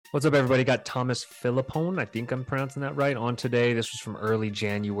What's up, everybody? Got Thomas Philippone. I think I'm pronouncing that right on today. This was from early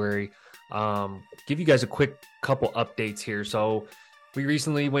January. Give you guys a quick couple updates here. So we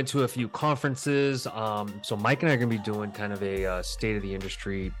recently went to a few conferences. So Mike and I are going to be doing kind of a state of the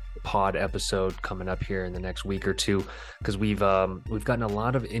industry pod episode coming up here in the next week or two, because we've gotten a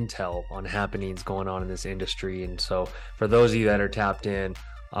lot of intel on happenings going on in this industry. And so for those of you that are tapped in,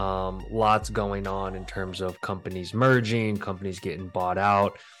 lots going on in terms of companies merging, companies getting bought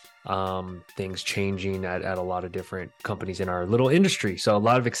out, things changing at a lot of different companies in our little industry. So a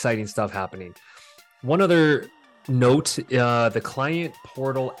lot of exciting stuff happening. One other note, the client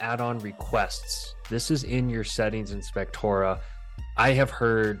portal add-on requests. This is in your settings in Spectora. I have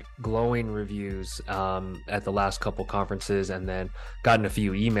heard glowing reviews at the last couple conferences, and then gotten a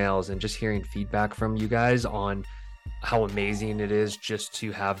few emails and just hearing feedback from you guys on how amazing it is just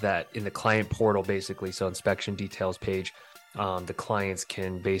to have that in the client portal, basically. So inspection details page, the clients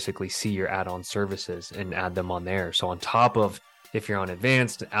can basically see your add-on services and add them on there. So on top of, if you're on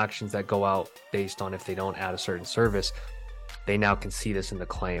advanced actions that go out based on if they don't add a certain service, they now can see this in the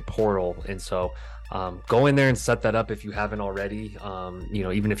client portal. And so go in there and set that up if you haven't already.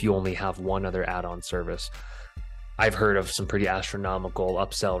 Even if you only have one other add-on service, I've heard of some pretty astronomical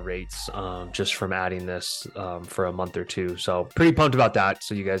upsell rates just from adding this for a month or two. So pretty pumped about that.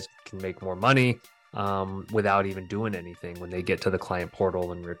 So you guys can make more money without even doing anything when they get to the client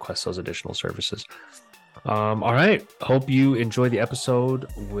portal and request those additional services. All right. Hope you enjoy the episode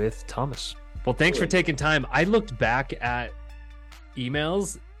with Thomas. Well, thanks for taking time. I looked back at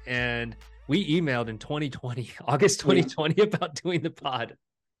emails, and we emailed in 2020, August 2020, about doing the pod.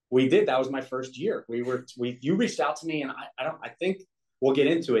 We did. That was my first year. You reached out to me, and I think we'll get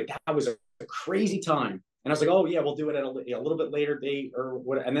into it. That was a crazy time. And I was like, oh yeah, we'll do it at a little bit later date or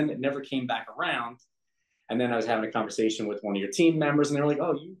what. And then it never came back around. And then I was having a conversation with one of your team members, and they were like,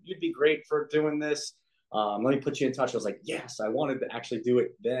 oh, you'd be great for doing this. Let me put you in touch. I was like, yes, I wanted to actually do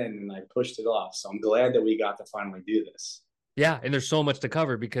it then, and I pushed it off. So I'm glad that we got to finally do this. Yeah. And there's so much to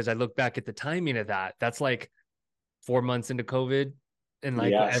cover, because I look back at the timing of that. That's like 4 months into COVID and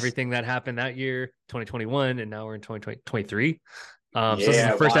everything that happened that year, 2021, and now we're in 2023. So this is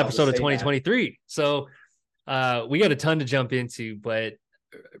the first episode of 2023. That. So we got a ton to jump into, but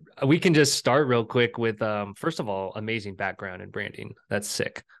we can just start real quick with, first of all, amazing background and branding. That's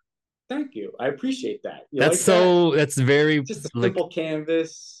sick. Thank you. I appreciate that. That's very just a simple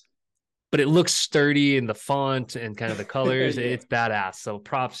canvas, but it looks sturdy in the font and kind of the colors. Yeah. It's badass. So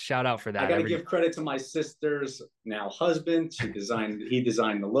props, shout out for that. I got to give credit to my sister's now husband. He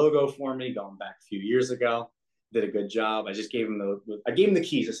designed the logo for me going back a few years ago. Did a good job. I just gave him the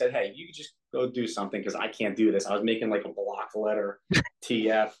keys. I said, hey, you just go do something, because I can't do this. I was making like a block letter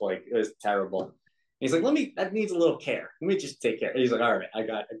TF, like it was terrible. And he's like, that needs a little care. Let me just take care. He's like, all right, I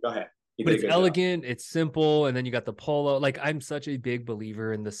got it. Go ahead. But it's elegant, it's simple, and then you got the polo. Like, I'm such a big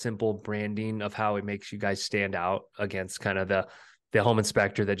believer in the simple branding of how it makes you guys stand out against kind of the home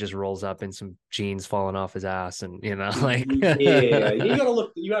inspector that just rolls up in some jeans falling off his ass, and like yeah,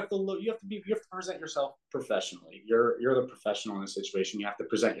 you have to present yourself professionally. You're the professional in the situation. You have to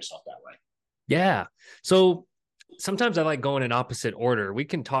present yourself that way. Yeah. So sometimes I like going in opposite order. We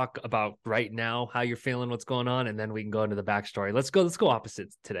can talk about right now how you're feeling, what's going on, and then we can go into the backstory. Let's go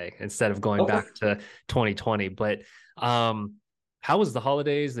opposites today instead of going back to 2020. But how was the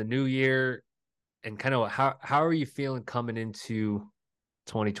holidays, the new year, and kind of how are you feeling coming into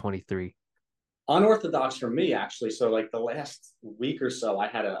 2023? Unorthodox for me, actually. So like the last week or so, I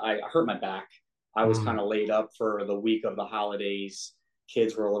hurt my back. I was kind of laid up for the week of the holidays.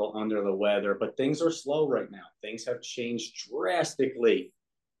 Kids were a little under the weather, but things are slow right now. Things have changed drastically.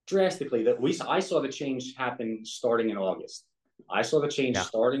 I saw the change happen starting in August.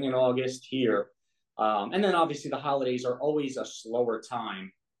 Starting in August here. And then obviously the holidays are always a slower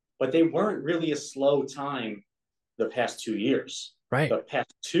time, but they weren't really a slow time the past 2 years. Right. The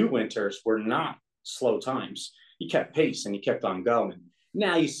past 2 winters were not slow times. You kept pace and you kept on going.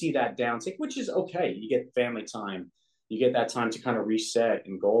 Now you see that downtick, which is okay. You get family time. You get that time to kind of reset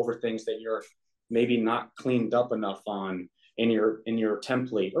and go over things that you're maybe not cleaned up enough on in your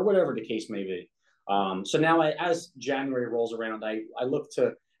template or whatever the case may be. So now as January rolls around, I look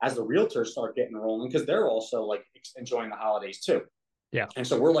to, as the realtors start getting rolling, because they're also like enjoying the holidays too. Yeah. And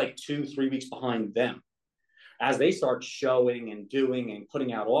so we're like 2-3 weeks behind them. As they start showing and doing and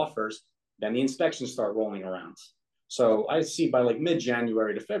putting out offers, then the inspections start rolling around. So I see by like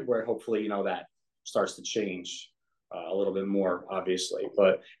mid-January to February, hopefully, that starts to change a little bit more, obviously.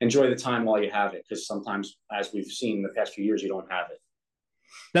 But enjoy the time while you have it, because sometimes, as we've seen the past few years, you don't have it.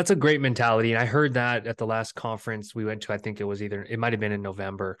 That's a great mentality. And I heard that at the last conference we went to. I think it might have been in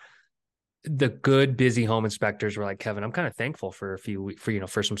November. The good, busy home inspectors were like, Kevin, I'm kind of thankful for a few,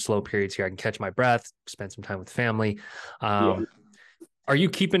 for some slow periods here. I can catch my breath, spend some time with family. Yeah. Um, are you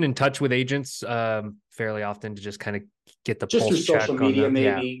keeping in touch with agents fairly often to just kind of get the Just through pulse social check on media, them?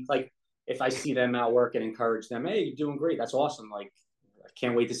 Yeah. maybe. Like if I see them out working, encourage them. Hey, you're doing great. That's awesome. Like I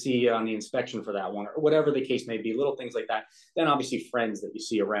can't wait to see you on the inspection for that one, or whatever the case may be. Little things like that. Then obviously friends that you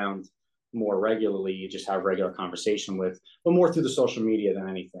see around more regularly, you just have regular conversation with, but more through the social media than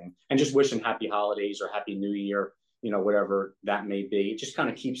anything. And just wishing happy holidays or happy new year, whatever that may be. It just kind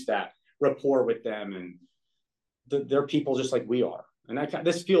of keeps that rapport with them, and they're people just like we are. And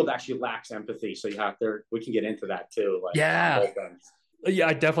this field actually lacks empathy, so we can get into that too, like on Yeah. both ends. Yeah,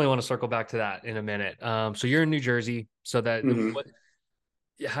 I definitely want to circle back to that in a minute. So you're in New Jersey, so that Mm-hmm.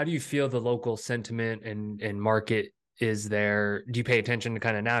 how do you feel the local sentiment and market is there? Do you pay attention to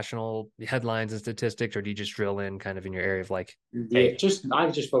kind of national headlines and statistics, or do you just drill in kind of in your area of like, Yeah, hey,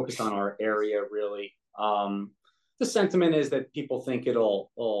 I've just focused on our area really. The sentiment is that people think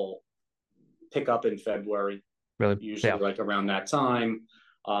it'll pick up in February, really? usually Yeah, like around that time.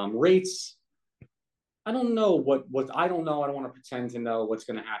 Rates, I don't know what I don't know. I don't want to pretend to know what's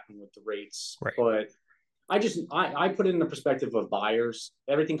going to happen with the rates, right. but I put it in the perspective of buyers.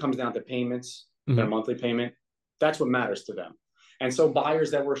 Everything comes down to payments, their Mm-hmm. monthly payment. That's what matters to them. And so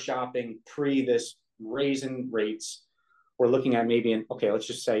buyers that were shopping pre this raise in rates were looking at maybe okay, let's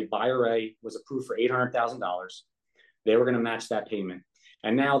just say buyer A was approved for $800,000. They were going to match that payment.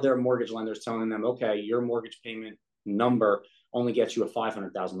 And now their mortgage lender is telling them, okay, your mortgage payment number only gets you a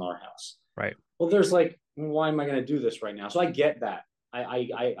 $500,000 house. Right. Well, there's like, why am I going to do this right now? So I get that.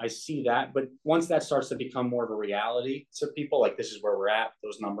 I see that. But once that starts to become more of a reality to people, like this is where we're at,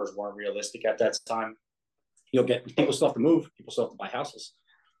 those numbers weren't realistic at that time. You'll get people still have to move, people still have to buy houses.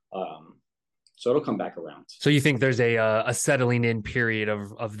 Um, so it'll come back around. So you think there's a settling in period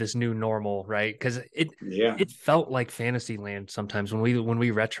of this new normal, right? Because Yeah. it felt like fantasy land sometimes when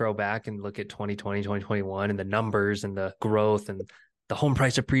we retro back and look at 2020, 2021 and the numbers and the growth and the home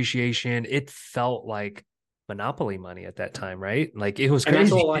price appreciation. It felt like monopoly money at that time, right? Like it was And that's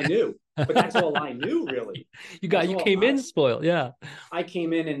crazy. all I knew. But that's all I knew, really. That's You all came in spoiled, yeah. I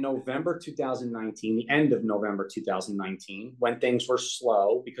came in November 2019, the end of November 2019, when things were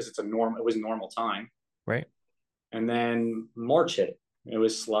slow because it was normal time. Right. And then March hit. It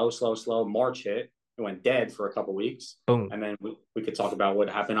was slow, slow, slow. March hit. It went dead for a couple of weeks. Boom. And then we could talk about what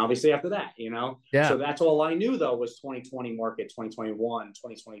happened, obviously, after that, Yeah. So that's all I knew, though, was 2020 market, 2021,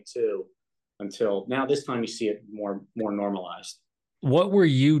 2022, until now. This time you see it more normalized. What were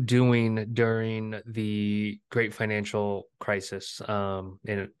you doing during the great financial crisis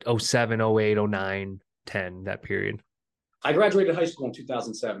in 07, 08, 09, 10, that period? I graduated high school in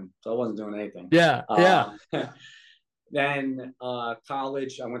 2007, so I wasn't doing anything. Yeah. Yeah. Then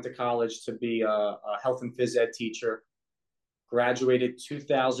college, I went to college to be a health and phys ed teacher. Graduated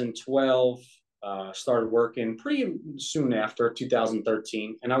 2012, started working pretty soon after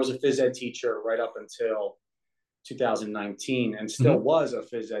 2013. And I was a phys ed teacher right up until 2019 and still Mm-hmm. was a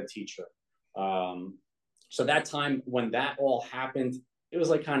phys ed teacher. So that time when that all happened, it was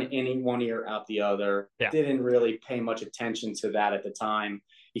like kind of in one ear out the other. Yeah. Didn't really pay much attention to that at the time.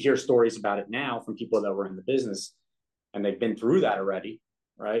 You hear stories about it now from people that were in the business and they've been through that already,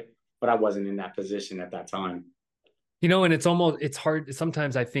 right? But I wasn't in that position at that time. And it's hard.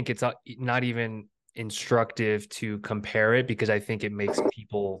 Sometimes I think it's not even instructive to compare it because I think it makes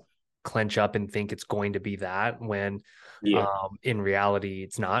people clench up and think it's going to be that when Yeah. in reality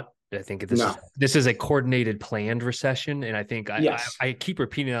it's not. I think No. this is a coordinated, planned recession, and I think Yes. I keep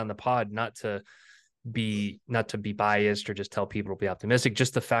repeating it on the pod not to be biased or just tell people to be optimistic.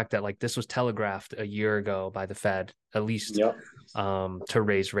 Just the fact that like this was telegraphed a year ago by the Fed, at least, Yep. to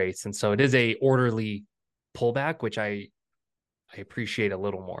raise rates, and so it is a orderly pullback, which I appreciate a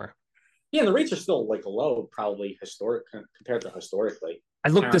little more. Yeah, the rates are still like low, probably compared to historically. I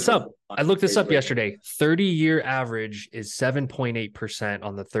looked this up. Rates. Yesterday. 30-year average is 7.8%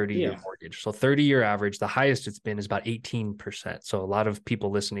 on the 30-year mortgage. So 30-year average, the highest it's been is about 18%. So a lot of people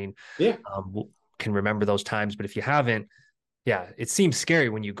listening can remember those times. But if you haven't, yeah, it seems scary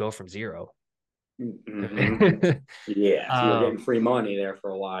when you go from zero. Mm-hmm. Yeah, you were getting free money there for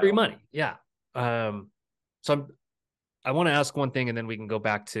a while. Free money, yeah. So I want to ask one thing, and then we can go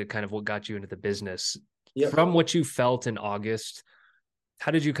back to kind of what got you into the business. Yep. From what you felt in August,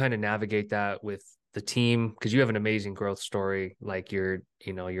 how did you kind of navigate that with the team? Because you have an amazing growth story. Like you're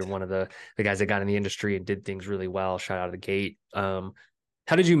one of the guys that got in the industry and did things really well, shot out of the gate.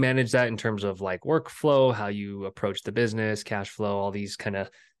 How did you manage that in terms of like workflow, how you approach the business, cash flow, all these kind of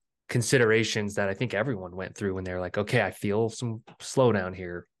considerations that I think everyone went through when they're like, okay, I feel some slowdown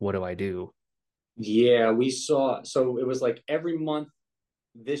here. What do I do? Yeah, we saw, so it was like every month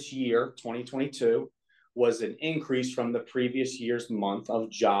this year, 2022, was an increase from the previous year's month of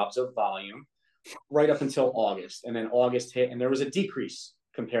jobs of volume right up until August. And then August hit, and there was a decrease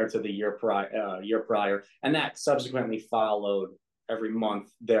compared to the year prior. And that subsequently followed every month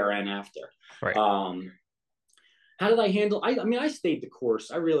there and after. Right. How did I handle? I mean, I stayed the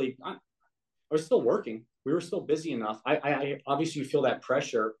course. I was still working. We were still busy enough. I obviously you feel that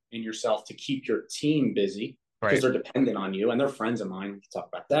pressure in yourself to keep your team busy because Right. they're dependent on you and they're friends of mine. We can talk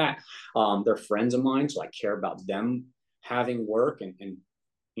about that. They're friends of mine, so I care about them having work and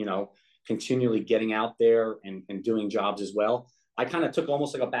you know continually getting out there and doing jobs as well. I kind of took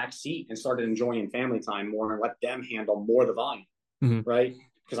almost like a back seat and started enjoying family time more and let them handle more of the volume, Mhm. right?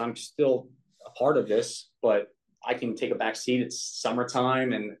 Because I'm still a part of this, but I can take a back seat. It's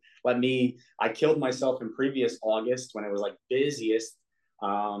summertime and I killed myself in previous August when it was like busiest.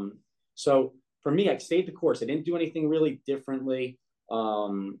 So for me, I stayed the course. I didn't do anything really differently.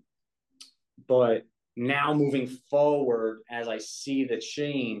 Um, but now moving forward, as I see the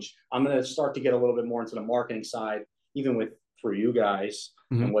change, I'm going to start to get a little bit more into the marketing side, even with for you guys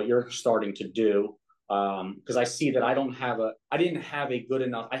and Mhm. what you're starting to do. Because I see that I didn't have a good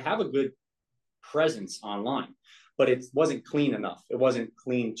enough, I have a good presence online, but it wasn't clean enough. It wasn't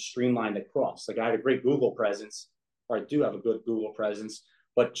clean, streamlined across. Like I had a great Google presence, or I do have a good Google presence,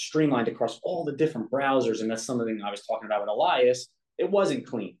 but streamlined across all the different browsers. And that's something I was talking about with Elias. It wasn't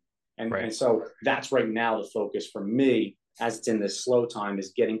clean. Right. And so that's right now the focus for me as it's in this slow time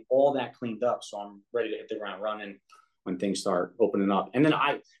is getting all that cleaned up. So I'm ready to hit the ground running when things start opening up. And then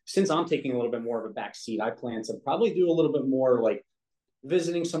since I'm taking a little bit more of a back seat, I plan to probably do a little bit more like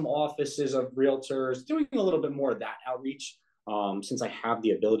visiting some offices of realtors, doing a little bit more of that outreach since I have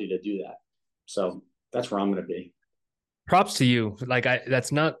the ability to do that. So that's where I'm going to be. Props to you. Like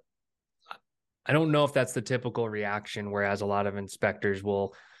that's not, I don't know if that's the typical reaction, whereas a lot of inspectors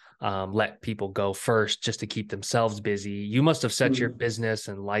will let people go first just to keep themselves busy. You must have set your Mm-hmm. business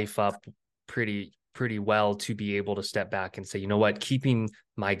and life up pretty well to be able to step back and say, you know what, keeping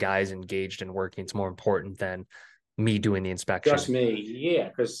my guys engaged and working is more important than me doing the Just inspection. me, yeah,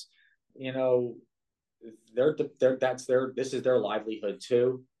 because you know this is their livelihood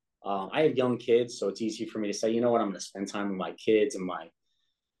too. I have young kids, so it's easy for me to say, you know what, I'm going to spend time with my kids and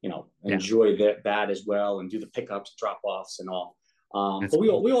Yeah, enjoy that as well and do the pickups, drop offs, and all. that's But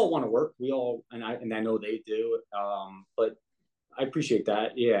cool. we all want to work. We all and I know they do. But I appreciate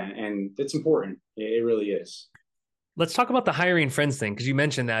that. Yeah, and it's important. It really is. Let's talk about the hiring friends thing because you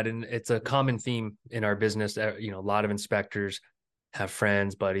mentioned that, and it's a common theme in our business. You know, a lot of inspectors have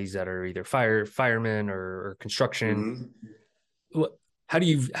friends, buddies that are either firemen or construction. Mm-hmm. How do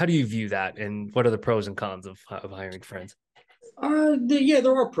you view that, and what are the pros and cons of hiring friends? Yeah,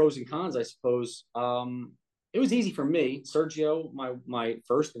 there are pros and cons, I suppose. It was easy for me. Sergio, my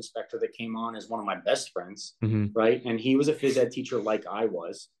first inspector that came on, is one of my best friends, Mm-hmm. right? And he was a phys ed teacher like I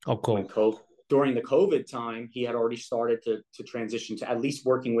was Oh, when cool. COVID during the COVID time. He had already started to transition to at least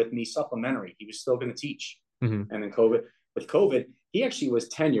working with me supplementary. He was still going to teach, Mm-hmm. and then COVID, he actually was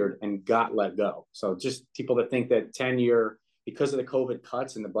tenured and got let go. So just people that think that tenure because of the COVID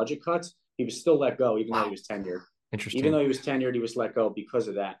cuts and the budget cuts, he was still let go even though he Wow, was tenured. Even interesting. though he was tenured, he was let go because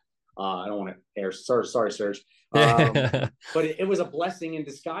of that. I don't want to air. Sorry, Serge. Yeah, But it was a blessing in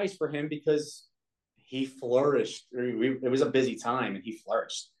disguise for him because he flourished. It was a busy time, and he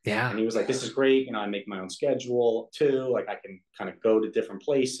flourished. And he was like, "This is great. I make my own schedule too. Like I can kind of go to different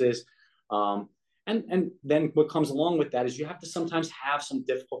places." Um, and then what comes along with that is you have to sometimes have some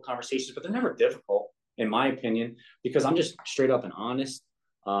difficult conversations, but they're never difficult, in my opinion, because I'm just straight up and honest.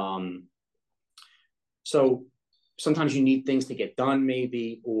 Um, so sometimes you need things to get done,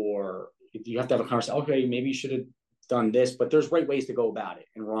 maybe, or you have to have a conversation. Okay, maybe you should have done this, but there's right ways to go about it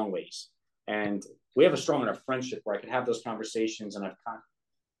and wrong ways. And we have a strong enough friendship where I could have those conversations, and I've kind of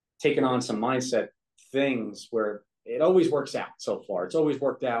taken on some mindset things where it always works out so far. It's always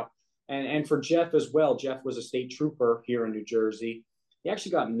worked out. And for Jeff as well, Jeff was a state trooper here in New Jersey. He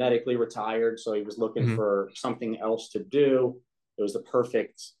actually got medically retired, so he was looking Mhm. for something else to do. It was the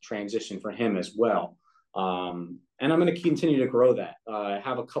perfect transition for him as well. And I'm going to continue to grow that. I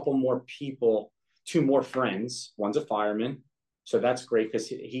have a couple more people, two more friends. One's a fireman, so that's great because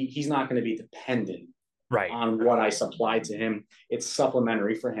he's not going to be dependent Right. on what I supply to him. It's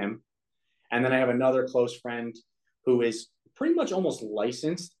supplementary for him. And then I have another close friend who is pretty much almost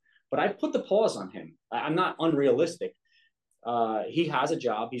licensed, but I put the pause on him. I'm not unrealistic. he has a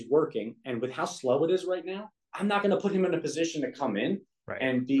job, he's working, and with how slow it is right now, I'm not going to put him in a position to come in Right.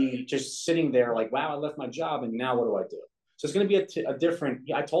 and be just sitting there like, wow, I left my job and now what do I do? So it's going to be a different.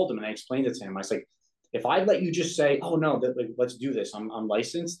 I told him and I explained it to him. I was like, if I let you just say, oh no, like, let's do this, I'm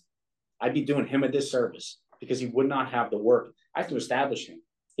licensed, I'd be doing him a disservice because he would not have the work. I have to establish him.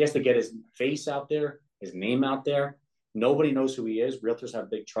 He has to get his face out there, his name out there. Nobody knows who he is. Realtors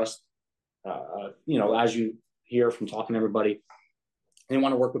have big trust. As you hear from talking to everybody, they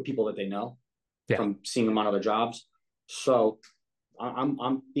want to work with people that they know from seeing them on other jobs. So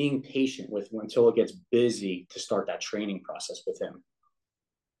I'm being patient with him until it gets busy to start that training process with him.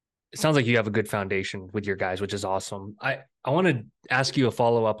 It sounds like you have a good foundation with your guys, which is awesome. I want to ask you a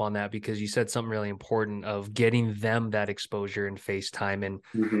follow-up on that because you said something really important of getting them that exposure and face time. And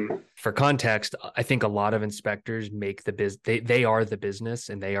for context, I think a lot of inspectors make the they are the business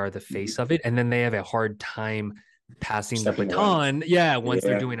and they are the face of it. And then they have a hard time passing the baton. Once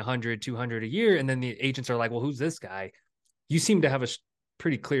they're doing 100, 200 a year. And then the agents are like, well, who's this guy? You seem to have a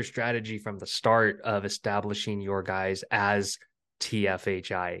pretty clear strategy from the start of establishing your guys as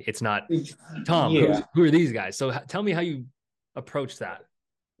TFHI. It's not Tom. Who are these guys? So tell me how you approach that.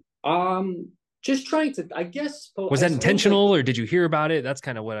 Just trying to, I guess. Was that intentional or did you hear about it? That's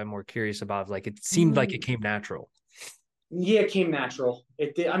kind of what I'm more curious about. Like, it seemed like it came natural. Yeah, it came natural.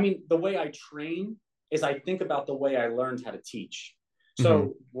 It did. I mean, the way I train is I think about the way I learned how to teach.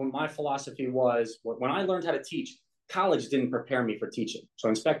 So when my philosophy was, when I learned how to teach, college didn't prepare me for teaching. So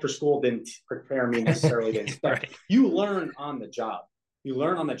inspector school didn't prepare me necessarily to inspect. Right. You learn on the job. You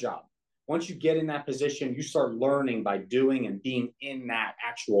learn on the job. Once you get in that position, you start learning by doing and being in that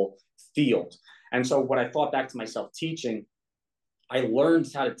actual field. And so what I thought back to myself teaching, I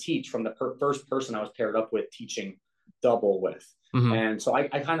learned how to teach from the first person I was paired up with teaching double with. And so I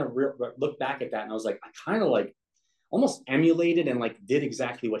kind of looked back at that and I was like, I kind of like almost emulated and like did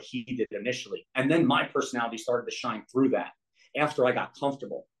exactly what he did initially. And then my personality started to shine through that after I got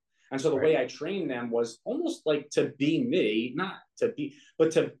comfortable. And so the way I trained them was almost like to be me, not to be,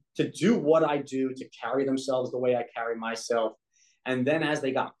 but to do what I do, to carry themselves the way I carry myself. And then as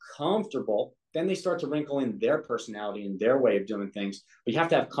they got comfortable, then they start to wrinkle in their personality and their way of doing things. But you have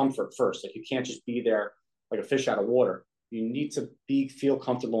to have comfort first. Like you can't just be there like a fish out of water. You need to feel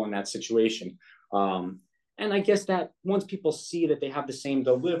comfortable in that situation. And I guess that once people see that they have the same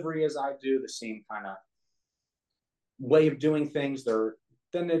delivery as I do, the same kind of way of doing things,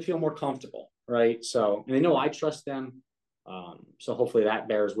 then they feel more comfortable, right? So, and they know I trust them. So hopefully that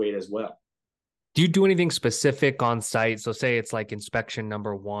bears weight as well. Do you do anything specific on site? So say it's like inspection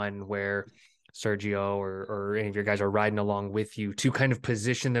number 1 where Sergio or any of your guys are riding along with you to kind of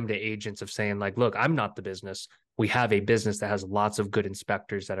position them to agents of saying like, look, I'm not the business. We have a business that has lots of good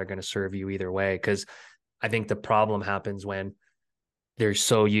inspectors that are going to serve you either way. Because I think the problem happens when they're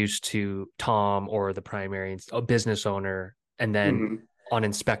so used to Tom or the primary business owner. And then on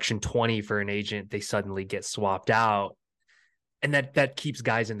inspection 20 for an agent, they suddenly get swapped out. And that keeps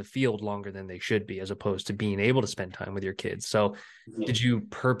guys in the field longer than they should be, as opposed to being able to spend time with your kids. So did you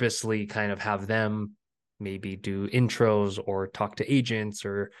purposely kind of have them maybe do intros or talk to agents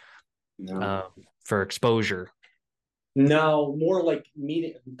or for exposure? No, more like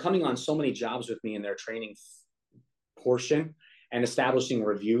coming on so many jobs with me in their training portion and establishing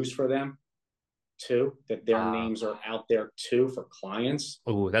reviews for them too, that their names are out there too for clients.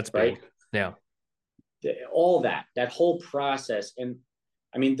 Oh, that's right. Big. Yeah. All that whole process. And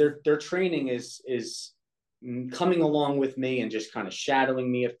I mean, their training is coming along with me and just kind of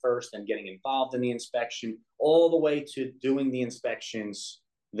shadowing me at first and getting involved in the inspection all the way to doing the inspections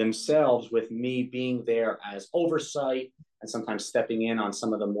themselves with me being there as oversight and sometimes stepping in on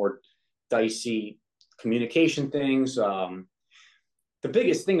some of the more dicey communication things. The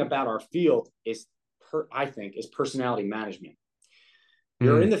biggest thing about our field is, I think, is personality management.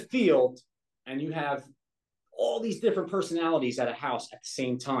 You're in the field and you have all these different personalities at a house at the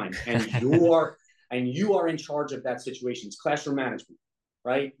same time, and you are in charge of that situation. It's classroom management,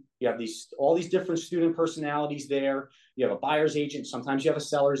 right? You have all these different student personalities there. You have a buyer's agent. Sometimes you have a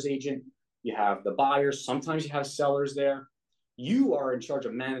seller's agent. You have the buyers. Sometimes you have sellers there. You are in charge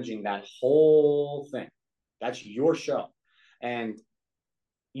of managing that whole thing. That's your show. And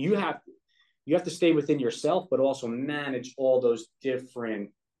you have to stay within yourself, but also manage all those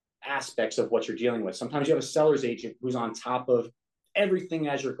different aspects of what you're dealing with. Sometimes you have a seller's agent who's on top of everything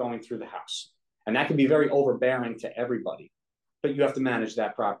as you're going through the house. And that can be very overbearing to everybody, but you have to manage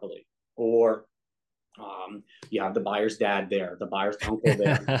that properly. Or you have the buyer's dad there, the buyer's uncle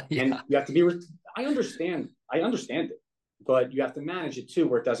there. And you have to be, I understand it, but you have to manage it too,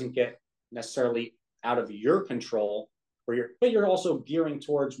 where it doesn't get necessarily out of your control, but you're also gearing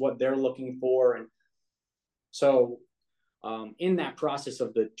towards what they're looking for. And so in that process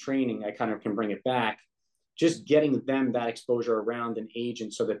of the training, I kind of can bring it back, just getting them that exposure around an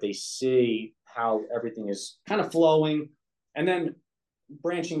agent so that they see how everything is kind of flowing. And then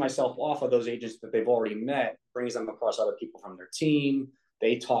branching myself off of those agents that they've already met brings them across other people from their team.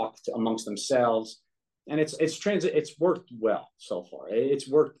 They talk amongst themselves, and it's worked well so far. It's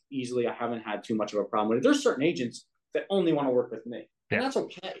worked easily. I haven't had too much of a problem with it. There's certain agents that only want to work with me, and that's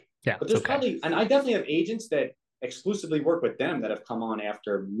okay. Yeah, but there's probably, and I definitely have agents that exclusively work with them that have come on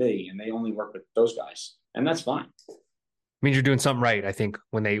after me, and they only work with those guys, and that's fine. Means you're doing something right. I think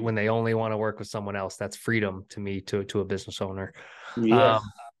when they only want to work with someone else, that's freedom to me, to a business owner. Yeah.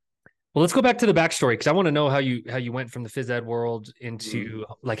 Well, let's go back to the backstory, because I want to know how you went from the phys ed world into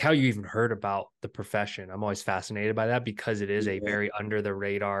like how you even heard about the profession. I'm always fascinated by that because it is a very under the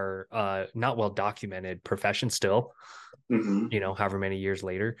radar, not well documented profession still. You know, however many years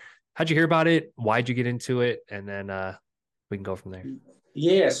later. How'd you hear about it? Why'd you get into it? And then we can go from there.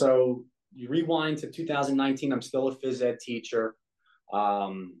 Yeah. So you rewind to 2019. I'm still a phys ed teacher.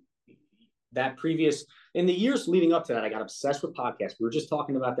 In the years leading up to that, I got obsessed with podcasts. We were just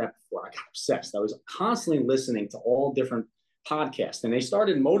talking about that before. I got obsessed. I was constantly listening to all different podcasts, and they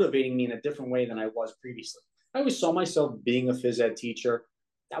started motivating me in a different way than I was previously. I always saw myself being a phys ed teacher.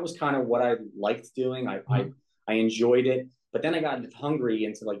 That was kind of what I liked doing. I enjoyed it. But then I got hungry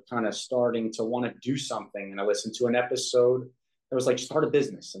into like kind of starting to want to do something. And I listened to an episode that was like, start a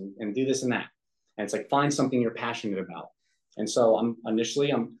business and do this and that. And it's like, find something you're passionate about. And so I'm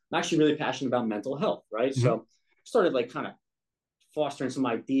actually really passionate about mental health, right? So started like kind of fostering some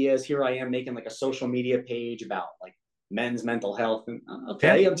ideas. Here I am making like a social media page about like men's mental health. And I'm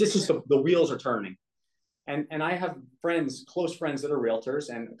just the wheels are turning. And I have close friends that are realtors,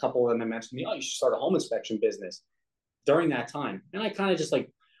 and a couple of them mentioned to me, oh, you should start a home inspection business during that time. And I kind of just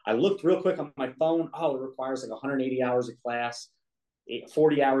like, I looked real quick on my phone. Oh, it requires like 180 hours of class,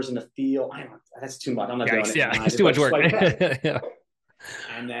 40 hours in the field. I don't know, that's too much. I'm not doing it. Yeah, it's too much work.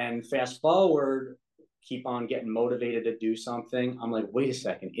 And then fast forward, keep on getting motivated to do something. I'm like, wait a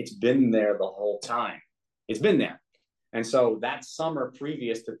second, it's been there the whole time. It's been there. And so that summer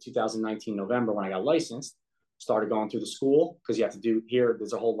previous to 2019 November, when I got licensed, started going through the school, because you have to do here,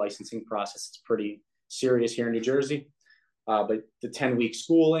 there's a whole licensing process. It's pretty serious here in New Jersey. But the 10-week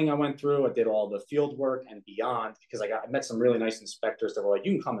schooling I went through, I did all the field work and beyond, because I met some really nice inspectors that were like,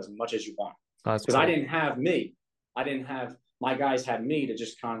 you can come as much as you want. Because cool. I didn't have my guys had me to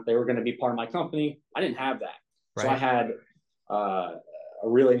just they were going to be part of my company. I didn't have that. Right. So I had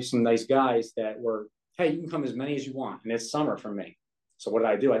really some nice guys that were, hey, you can come as many as you want. And it's summer for me. So what did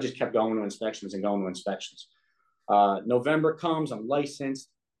I do? I just kept going to inspections and going to inspections. November comes, I'm licensed,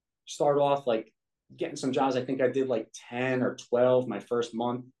 start off like getting some jobs. I think I did like 10 or 12 my first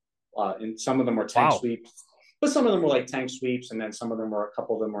month. And some of them were tank sweeps, but some of them were like tank sweeps. And then a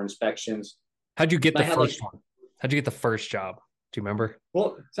couple of them were inspections. How'd you get the first one? How'd you get the first job? Do you remember?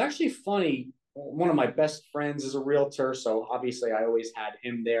 Well, it's actually funny. One of my best friends is a realtor, so obviously I always had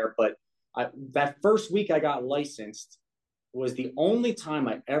him there. But that first week I got licensed was the only time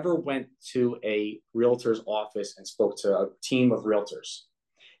I ever went to a realtor's office and spoke to a team of realtors.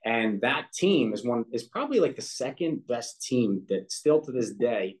 And that team is probably like the second best team that still to this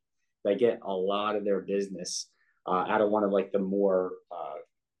day, they get a lot of their business out of one of like the more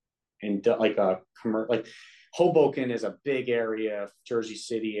like Hoboken is a big area, Jersey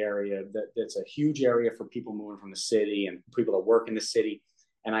City area. That's a huge area for people moving from the city and people that work in the city.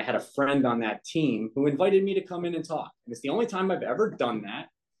 And I had a friend on that team who invited me to come in and talk. And it's the only time I've ever done that.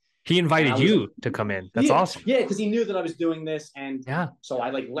 He invited you to come in. That's awesome. Yeah, because he knew that I was doing this. And so I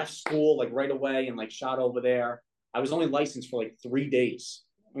like left school like right away and like shot over there. I was only licensed for like 3 days.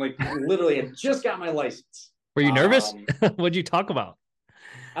 Like literally had just got my license. Were you nervous? What'd you talk about?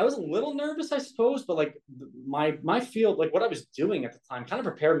 I was a little nervous, I suppose, but like my field, like what I was doing at the time kind of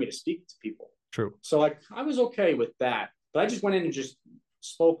prepared me to speak to people. True. So like I was okay with that. But I just went in and just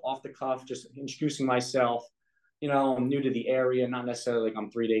spoke off the cuff, just introducing myself. You know, I'm new to the area, not necessarily like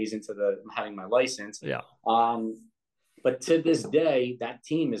I'm 3 days into having my license. Yeah. But to this day, that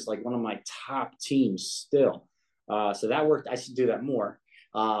team is like one of my top teams still. So that worked. I should do that more.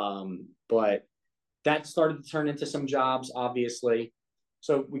 But that started to turn into some jobs, obviously.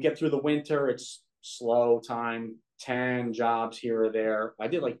 So we get through the winter. It's slow time, 10 jobs here or there. I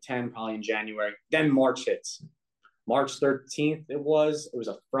did like 10 probably in January. Then March hits. March 13th it was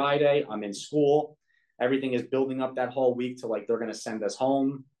a Friday. I'm in school. Everything is building up that whole week to like they're going to send us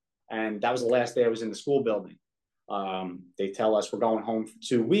home. And that was the last day I was in the school building. They tell us we're going home for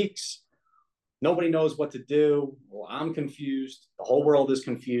 2 weeks. nobody knows what to do. Well, I'm confused. The whole world is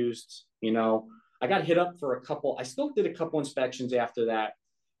confused. I got hit up for I still did a couple inspections after that.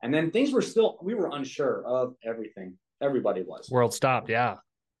 And then we were unsure of everything. Everybody was. World stopped. Yeah.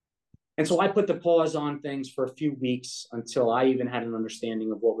 And so I put the pause on things for a few weeks until I even had an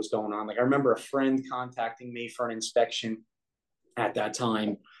understanding of what was going on. Like I remember a friend contacting me for an inspection at that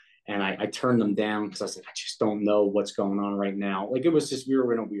time. And I turned them down because I said, I just don't know what's going on right now. Like it was just, we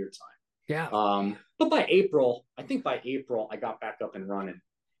were in a weird time. Yeah. But by April, I got back up and running.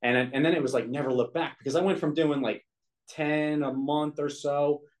 And then it was like never look back, because I went from doing like 10 a month or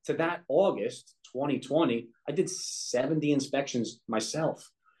so to that August 2020, I did 70 inspections myself.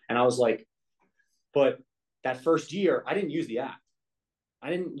 And I was like, but that first year, I didn't use the app. I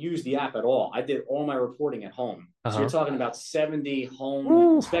didn't use the app at all. I did all my reporting at home. So you're talking about 70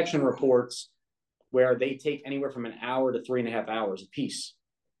 home inspection reports where they take anywhere from an hour to 3.5 hours a piece.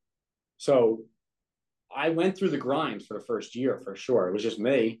 So I went through the grind for the first year for sure. It was just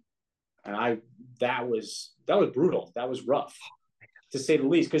me. And that was brutal. That was rough, to say the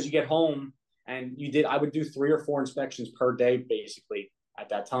least, because you get home and I would do 3 or 4 inspections per day, basically, at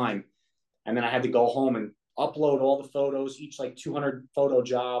that time. And then I had to go home and upload all the photos, each like 200 photo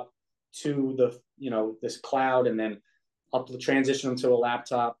job, to this cloud, and then transition them to a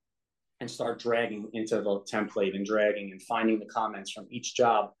laptop and start dragging into the template and dragging and finding the comments from each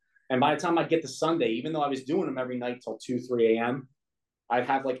job. And by the time I get to Sunday, even though I was doing them every night till 2, 3 a.m., I'd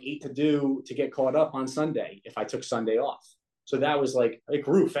have like 8 to do to get caught up on Sunday if I took Sunday off. So that was like, it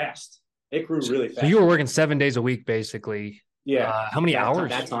grew fast. It grew really fast. So you were working 7 days a week, basically. Yeah. How many hours?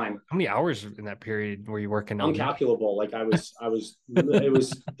 That time. How many hours in that period were you working? Uncalculable. Like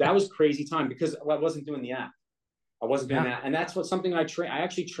that was crazy time, because I wasn't doing the app. I wasn't doing that. And that's something I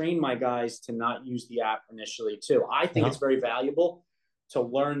actually trained my guys to not use the app initially too. I think it's very valuable to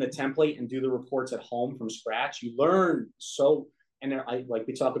learn the template and do the reports at home from scratch. You learn like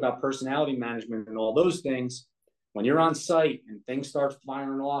we talk about personality management and all those things. When you're on site and things start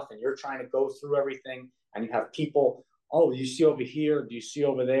firing off and you're trying to go through everything and you have people, oh, do you see over here? Do you see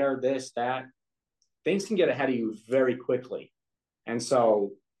over there? This, that. Things can get ahead of you very quickly. And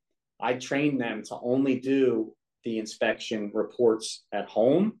so I trained them to only do the inspection reports at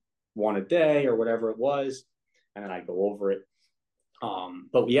home, 1 a day or whatever it was. And then I go over it.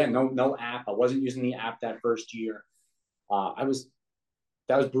 But yeah, no app. I wasn't using the app that first year. That was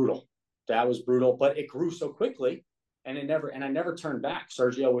brutal. That was brutal, but it grew so quickly, and I never turned back.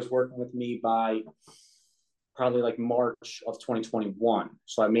 Sergio was working with me by probably like March of 2021.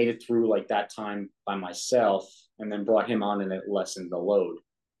 So I made it through like that time by myself, and then brought him on, and it lessened the load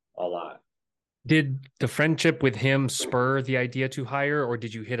a lot. Did the friendship with him spur the idea to hire, or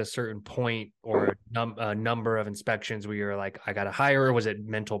did you hit a certain point or a number of inspections where you're like, I got to hire, or was it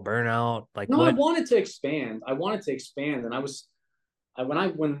mental burnout? Like, no, I wanted to expand. And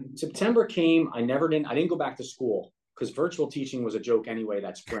when September came, I didn't go back to school, because virtual teaching was a joke anyway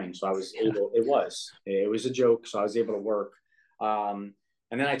that spring. So I was able, it was a joke. So I was able to work. And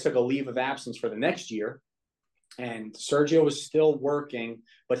then I took a leave of absence for the next year, and Sergio was still working,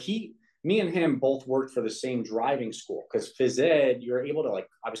 but me and him both worked for the same driving school, because phys ed, you're able to, like,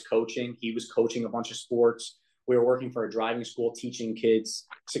 I was coaching, he was coaching a bunch of sports. We were working for a driving school, teaching kids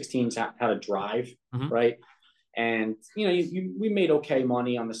 16s how to drive, right? And, we made okay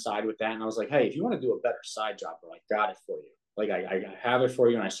money on the side with that. And I was like, hey, if you want to do a better side job, bro, I got it for you. Like, I have it for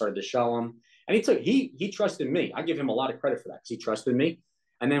you. And I started to show him. And he trusted me. I give him a lot of credit for that, because he trusted me.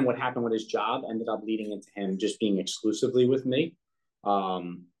 And then what happened with his job ended up leading into him just being exclusively with me.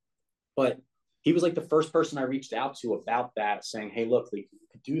 But he was like the first person I reached out to about that, saying, hey, look, you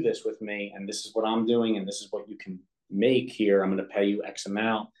could do this with me, and this is what I'm doing, and this is what you can make here. I'm going to pay you X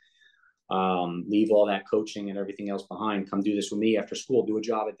amount. Leave all that coaching and everything else behind. Come do this with me after school. Do a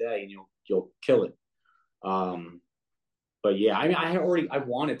job a day, and you'll kill it. But yeah, I mean, I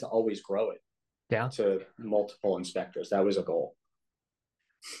wanted to always grow it. Yeah. To multiple inspectors. That was a goal.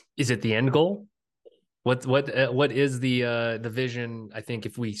 Is it the end goal? What is the vision? I think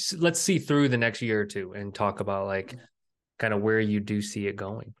if let's see through the next year or two and talk about like kind of where you do see it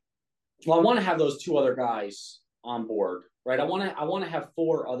going. Well, I want to have those 2 other guys on board, right? I want to have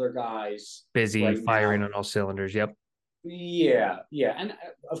 4 other guys busy right firing now on all cylinders. Yep. Yeah, and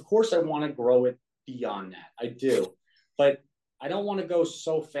of course I want to grow it beyond that. I do, but I don't want to go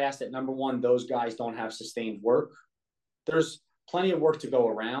so fast that, number one, those guys don't have sustained work. There's plenty of work to go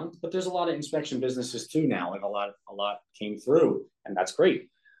around, but there's a lot of inspection businesses too now, and a lot came through, and that's great.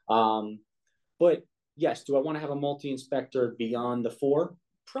 But yes, do I want to have a multi-inspector beyond the 4?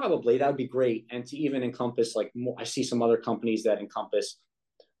 Probably. That would be great. And to even encompass, like, I see some other companies that encompass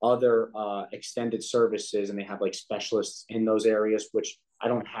other extended services, and they have like specialists in those areas, which I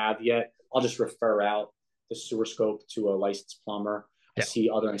don't have yet. I'll just refer out the sewer scope to a licensed plumber. I Yeah. see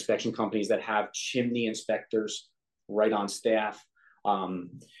other inspection companies that have chimney inspectors right on staff.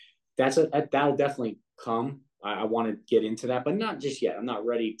 Um, that'll definitely come. I want to get into that, but not just yet. I'm not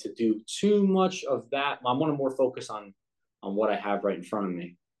ready to do too much of that. I want to more focus on what I have right in front of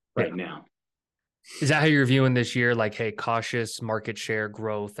me Yeah. right now. Is that how you're viewing this year? Like, hey, cautious market share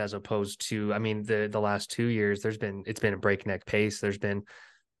growth as opposed to, I mean, the last 2 years, it's been a breakneck pace. There's been,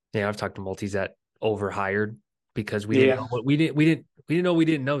 I've talked to multis that overhired because we didn't Yeah, know what we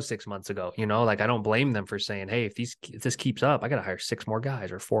didn't know 6 months ago. Like I don't blame them for saying, hey, if this keeps up, I got to hire six more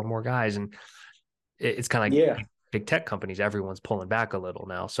guys or four more guys, and it's kind of yeah, like big tech companies. Everyone's pulling back a little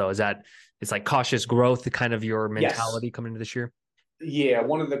now. So it's like cautious growth, kind of your yes, mentality coming into this year. yeah.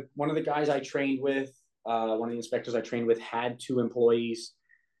 One of the guys I trained with, one of the inspectors I trained with, had two employees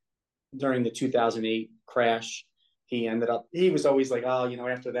during the 2008 crash. He was always like, oh,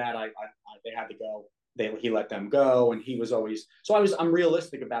 after that, they had to go. He let them go, and he was always so. I'm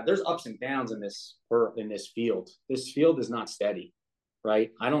realistic about it. There's ups and downs in this field. This field is not steady,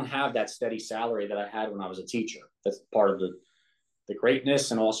 right? I don't have that steady salary that I had when I was a teacher. That's part of the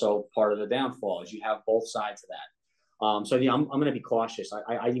greatness and also part of the downfall is you have both sides of that. So yeah, I'm going to be cautious.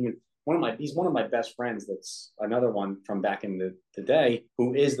 I even he's one of my best friends. That's another one from back in the day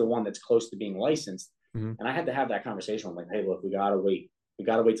who is the one that's close to being licensed. Mhm. And I had to have that conversation. I'm like, hey, look, we gotta wait. We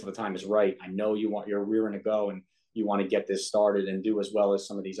gotta wait till the time is right. I know you're rearing to go and you want to get this started and do as well as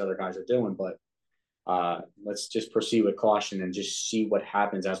some of these other guys are doing, but let's just proceed with caution and just see what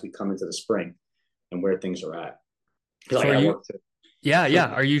happens as we come into the spring and where things are at. Because I So are got to you, work too. yeah, yeah.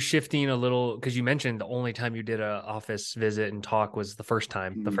 Are you shifting a little? Because you mentioned the only time you did a office visit and talk was the first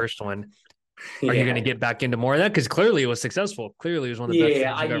one. Are you going to Yeah, get back into more of that? Because clearly it was successful. Clearly it was one of the best yeah.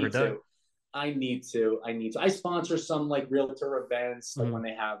 things you've ever done. I need to. I sponsor some like realtor events, like Mhm. when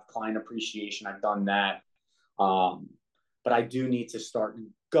they have client appreciation. I've done that. Um, but I do need to start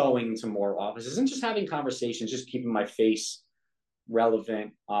going to more offices and just having conversations, just keeping my face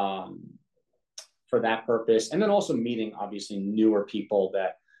relevant for that purpose. And then also meeting obviously newer people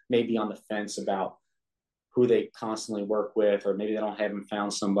that may be on the fence about who they constantly work with, or maybe they haven't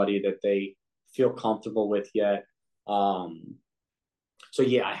found somebody that they feel comfortable with yet. Um, so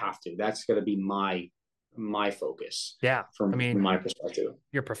yeah, I have to. That's going to be my focus Yeah. I from mean, my perspective.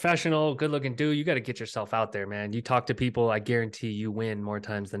 you're professional, good looking dude. You got to get yourself out there, man. You talk to people. I guarantee you win more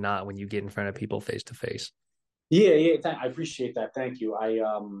times than not when you get in front of people face to face. Yeah, yeah. I appreciate that. Thank you. I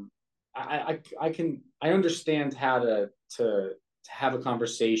understand how to have a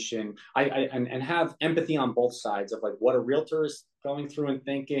conversation. And have empathy on both sides of like what a realtor is going through and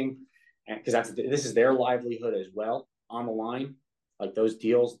thinking, and because this is their livelihood as well on the line. Like those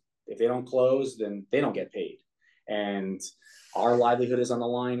deals, if they don't close, then they don't get paid, and our livelihood is on the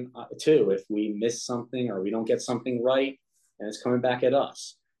line too. If we miss something or we don't get something right, and it's coming back at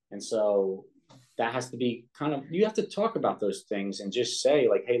us, and so that has to be kind of you have to talk about those things and just say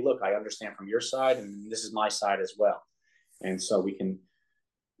like, hey, look, I understand from your side and this is my side as well, and so we can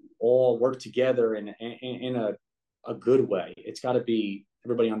all work together in a good way. It's got to be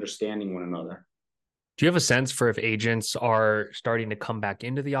everybody understanding one another. Do you have a sense for if agents are starting to come back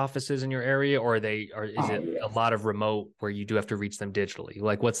into the offices in your area, or is Oh it yeah. a lot of remote where you do have to reach them digitally?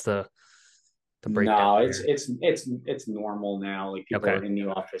 Like, what's the breakdown No, it's there? it's it's normal now. Like people Okay, are in the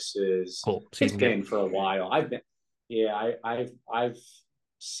offices. cool. So you It's can get been for a while. Yeah, I've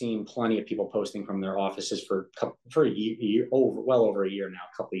seen plenty of people posting from their offices for a year well over a year now.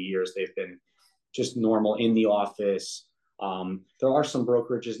 A couple of years they've been just normal in the office. There are some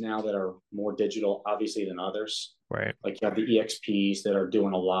brokerages now that are more digital, obviously, than others. right. Like you have the EXPs that are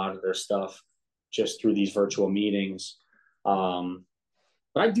doing a lot of their stuff just through these virtual meetings. Um,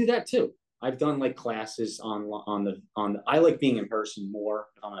 but I do that too. I've done like classes I like being in person more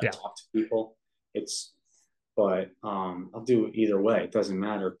if I'm going Yeah. to talk to people. It's but I'll do it either way. It doesn't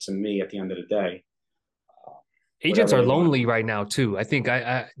matter to me at the end of the day. Uh, Agents Whatever are they want. lonely right now too. I think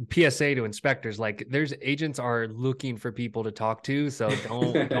I PSA to inspectors, like there's agents are looking for people to talk to. So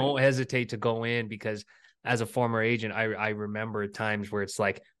don't hesitate to go in, because as a former agent, I remember times where it's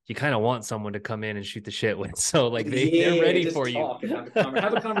like you kind of want someone to come in and shoot the shit with. So like they're Yeah, ready just for you. talk and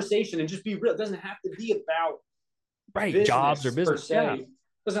have a conversation and just be real. It doesn't have to be about Right. Jobs or business per business. se. Yeah.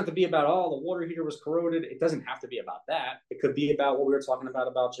 It doesn't have to be about the water heater was corroded. It doesn't have to be about that. It could be about what we were talking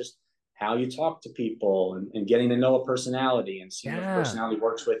about just how you talk to people and getting to know a personality and seeing if the Yeah. personality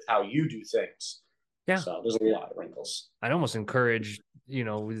works with how you do things. Yeah. So there's a lot of wrinkles. I'd almost encourage,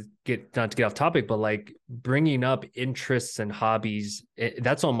 get not to get off topic, but like bringing up interests and hobbies.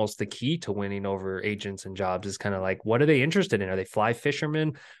 That's almost the key to winning over agents and jobs is kind of like, what are they interested in? Are they fly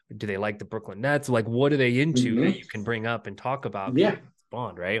fishermen? Do they like the Brooklyn Nets? Like, what are they into that you can bring up and talk about? Yeah.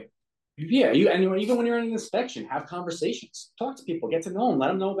 Bond, right? Yeah, even when you're in an inspection, have conversations, talk to people, get to know them, let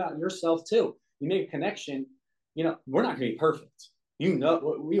them know about yourself too. You make a connection. We're not going to be perfect.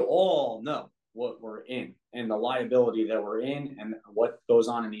 We all know what we're in and the liability that we're in and what goes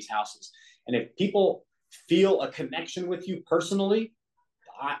on in these houses. And if people feel a connection with you personally,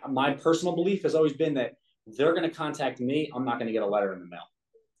 my personal belief has always been that they're going to contact me. I'm not going to get a letter in the mail.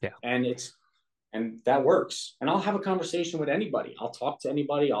 Yeah, and that works. And I'll have a conversation with anybody. I'll talk to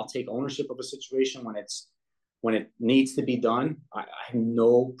anybody. I'll take ownership of a situation when it needs to be done. I have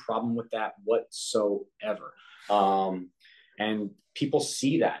no problem with that whatsoever. And people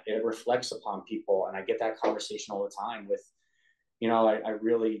see that. It reflects upon people. And I get that conversation all the time with, I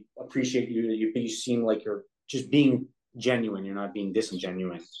really appreciate you. You seem like you're just being genuine. You're not being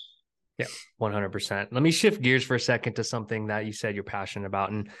disingenuous. Yeah, 100%. Let me shift gears for a second to something that you said you're passionate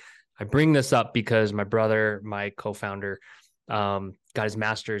about. And I bring this up because my brother, my co-founder, got his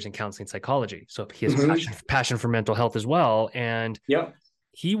master's in counseling psychology. So he has a passion for mental health as well. And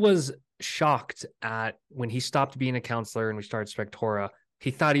he was shocked at when he stopped being a counselor and we started Spectora.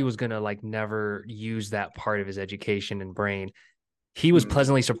 He thought he was going to like never use that part of his education and brain. He was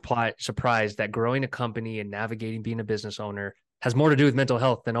pleasantly surprised that growing a company and navigating being a business owner has more to do with mental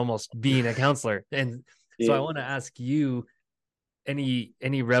health than almost being a counselor. And so I want to ask you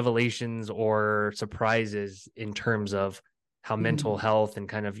any revelations or surprises in terms of how mental health and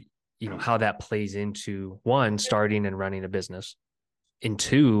kind of, how that plays into one, starting and running a business, and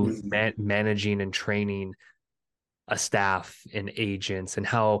two, managing and training a staff and agents, and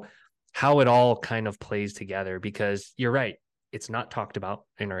how it all kind of plays together, because you're right. It's not talked about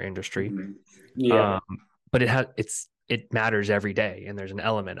in our industry. But it matters every day, and there's an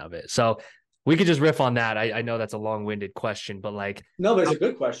element of it. So we could just riff on that. I know that's a long-winded question, but like, no, but it's a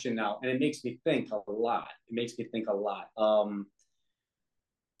good question now, and it makes me think a lot.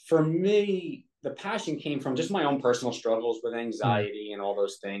 For me, the passion came from just my own personal struggles with anxiety and all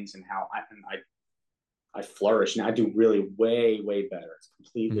those things, and how I flourish now. I do really way better. It's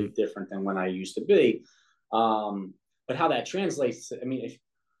completely different than when I used to be. But how that translates, I mean,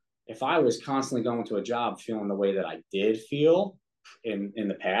 if I was constantly going to a job feeling the way that I did feel in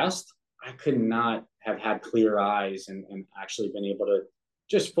the past, I could not have had clear eyes and actually been able to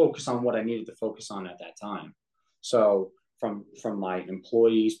just focus on what I needed to focus on at that time. So from my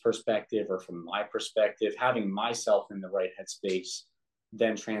employees' perspective or from my perspective, having myself in the right headspace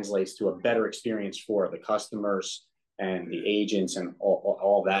then translates to a better experience for the customers and the agents and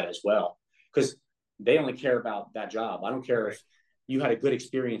all that as well. Because they only care about that job. I don't care if you had a good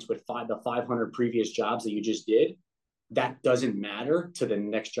experience with the 500 previous jobs that you just did. That doesn't matter to the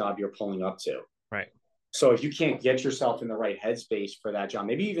next job you're pulling up to. Right. So if you can't get yourself in the right headspace for that job,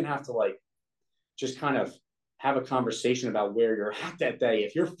 maybe you even have to like just kind of have a conversation about where you're at that day.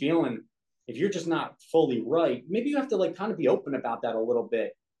 If you're just not fully right, maybe you have to like kind of be open about that a little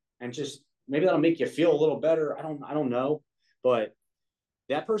bit, and just maybe that'll make you feel a little better. I don't know, but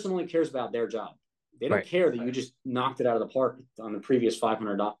that person only cares about their job. They don't care that you just knocked it out of the park on the previous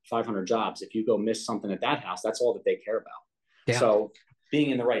 500 jobs. If you go miss something at that house, that's all that they care about. Yeah. So being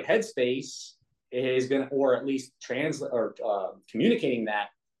in the right headspace is going to, or at least translate or communicating that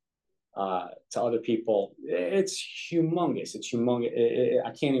to other people. It's humongous. I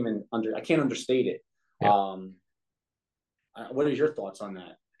can't understate it. Yeah. What are your thoughts on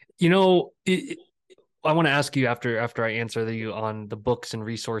that? I want to ask you after I answer you on the books and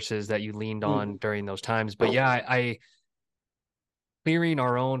resources that you leaned on during those times. But yeah, I clearing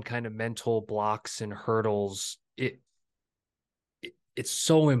our own kind of mental blocks and hurdles, it's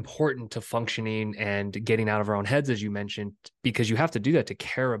so important to functioning and getting out of our own heads, as you mentioned, because you have to do that to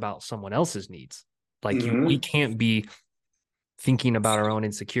care about someone else's needs. Like we can't be thinking about our own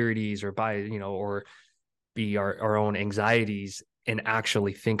insecurities or or be our own anxieties and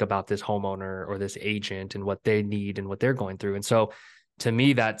actually think about this homeowner or this agent and what they need and what they're going through. And so to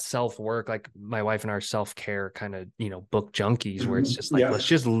me, that self-work, like my wife and our self-care kind of, book junkies, where it's just like, let's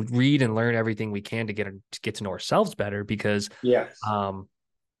just read and learn everything we can to get to know ourselves better, because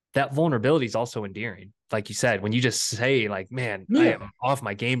that vulnerability is also endearing. Like you said, when you just say like, man, I am off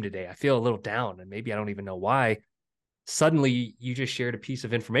my game today, I feel a little down and maybe I don't even know why. Suddenly you just shared a piece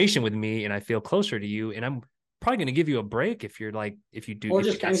of information with me and I feel closer to you, and I'm probably going to give you a break if you do, or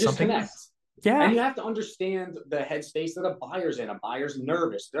just connect. Yeah. And you have to understand the headspace that a buyer's in. A buyer's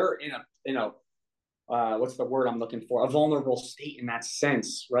nervous. They're in a what's the word I'm looking for? A vulnerable state in that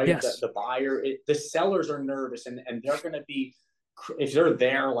sense, right? Yes. The buyer, the sellers are nervous, and they're going to be, if they're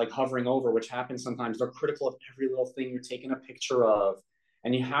there like hovering over, which happens sometimes, they're critical of every little thing you're taking a picture of,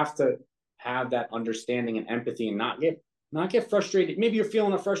 and you have to have that understanding and empathy and not get frustrated. Maybe you're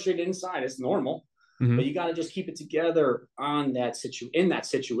feeling frustrated inside. It's normal, Hmm. but you got to just keep it together in that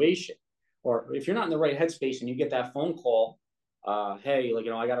situation. Or if you're not in the right headspace and you get that phone call, hey, like,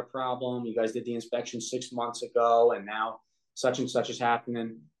 I got a problem. You guys did the inspection 6 months ago, and now such and such is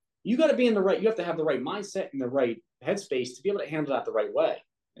happening. You got to be in the right. You have to have the right mindset and the right headspace to be able to handle that the right way.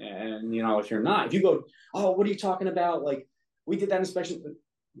 And if you're not, if you go, oh, what are you talking about? Like, we did that inspection,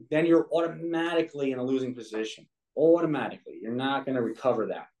 then you're automatically in a losing position. Automatically, you're not going to recover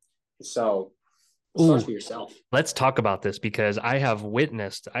that. So it starts Ooh, with yourself. let's talk about this because I have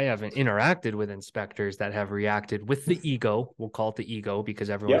interacted with inspectors that have reacted with the ego. We'll call it the ego because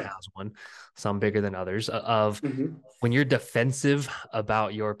everyone Yep. has one, some bigger than others, of Mm-hmm. when you're defensive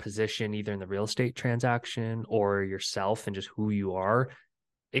about your position, either in the real estate transaction or yourself and just who you are,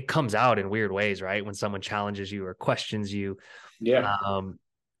 it comes out in weird ways, right? When someone challenges you or questions you, Yeah. um,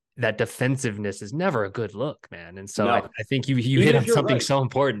 that defensiveness is never a good look, man. And so No. I think you Even hit if on you're something right. so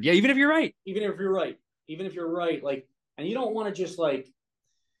important. Yeah, even if you're right. Even if you're right. Even if you're right. Like, and you don't want to just like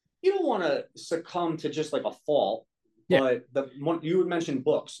you don't want to succumb to just like a fall. Yeah. But the one you would mention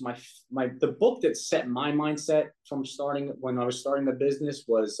books. The book that set my mindset from starting when I was starting the business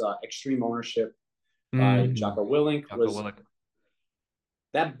was Extreme Ownership by Mm, Jocko Willink. Jocko Was Willink.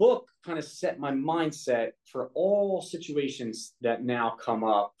 that book kind of set my mindset for all situations that now come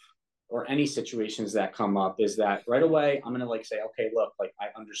up, or any situations that come up, is that right away I'm gonna like say, okay, look, like I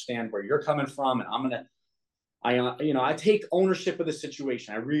understand where you're coming from, and I take ownership of the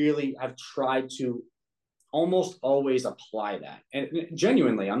situation. I really have tried to almost always apply that, and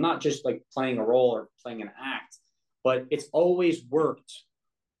genuinely, I'm not just like playing a role or playing an act, but it's always worked.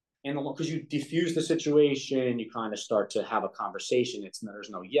 And because you diffuse the situation, you kind of start to have a conversation. There's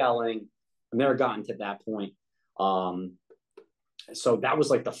no yelling. I've never gotten to that point. Um, so that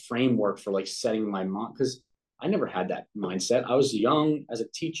was like the framework for like setting my mind, because I never had that mindset. I was young as a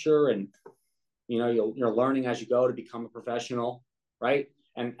teacher, and you're learning as you go to become a professional, right?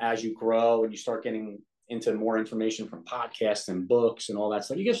 And as you grow and you start getting into more information from podcasts and books and all that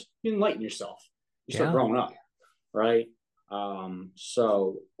stuff, you enlighten yourself. You start Yeah. growing up, right?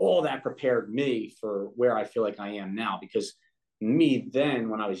 So all that prepared me for where I feel like I am now, because me then,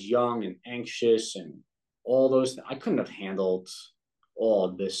 when I was young and anxious and all those, I couldn't have handled all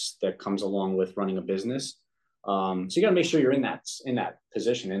of this that comes along with running a business. So you got to make sure you're in that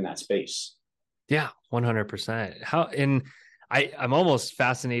position, in that space. Yeah, 100%. I'm almost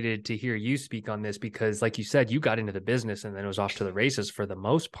fascinated to hear you speak on this because like you said, you got into the business and then it was off to the races for the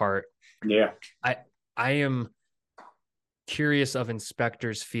most part. Yeah. I I am curious of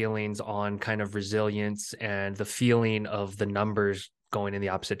inspectors' feelings on kind of resilience and the feeling of the numbers going in the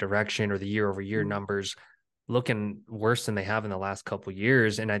opposite direction or the year over year numbers looking worse than they have in the last couple of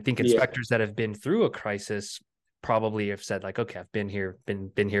years. And I think Yeah. inspectors that have been through a crisis probably have said like, okay, I've been here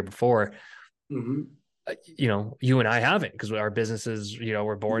before. Mm-hmm. You and I haven't because our businesses,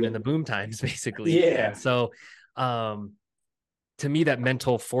 were born in Yeah. the boom times basically. And Yeah. so, um, to me, that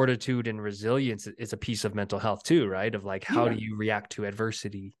mental fortitude and resilience is a piece of mental health too, right? Of like, how do Yeah. you react to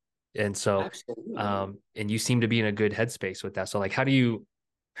adversity? And so, Absolutely. and you seem to be in a good headspace with that. So like, how do you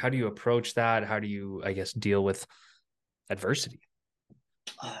approach that? How do you, I guess, deal with adversity?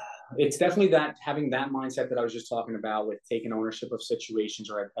 It's definitely that, having that mindset that I was just talking about, with taking ownership of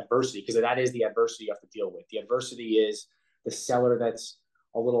situations or adversity, because that is the adversity you have to deal with. The adversity is the seller that's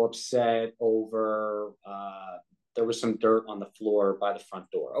a little upset over there was some dirt on the floor by the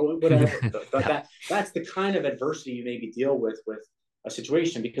front door, or whatever. Yeah. That's the kind of adversity you maybe deal with a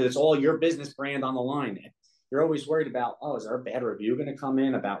situation, because it's all your business brand on the line. You're always worried about, oh, is there a bad review going to come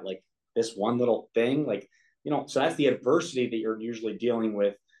in about like this one little thing, like, so that's the adversity that you're usually dealing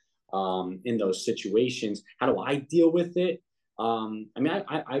with in those situations. How do I deal with it? I mean,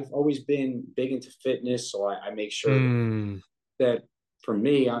 I've always been big into fitness, so I make sure Mm, that for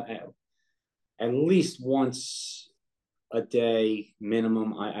me, at least once a day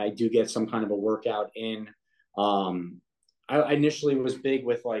minimum, I do get some kind of a workout in. I initially was big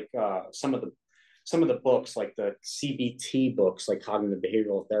with like some of the books, like the CBT books, like cognitive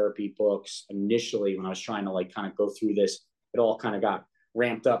behavioral therapy books. Initially, when I was trying to like kind of go through this, it all kind of got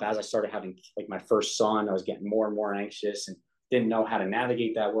ramped up as I started having like my first son. I was getting more and more anxious and didn't know how to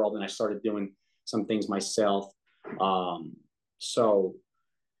navigate that world, and I started doing some things myself. So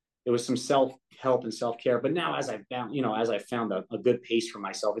it was some self-help and self-care. But now as I found, as I found a good pace for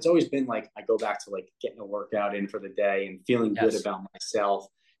myself, it's always been like I go back to like getting a workout in for the day and feeling good Yes. about myself,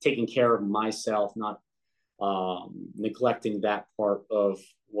 taking care of myself, not neglecting that part of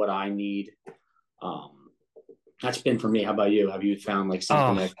what I need. Um, that's been for me. How about you? Have you found like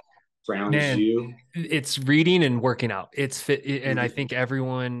something Oh, that grounds man, you? it's reading and working out. It's fit. And I Mm-hmm. think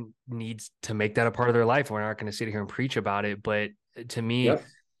everyone needs to make that a part of their life. We're not going to sit here and preach about it. But to me, Yep.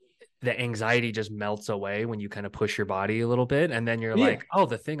 the anxiety just melts away when you kind of push your body a little bit. And then you're Yeah. like, oh,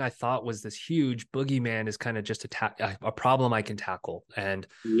 the thing I thought was this huge boogeyman is kind of just a problem I can tackle. And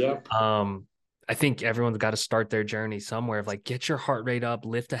Yep. um, I think everyone's got to start their journey somewhere of like, get your heart rate up,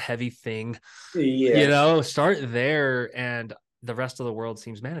 lift a heavy thing, Yeah. start there. And the rest of the world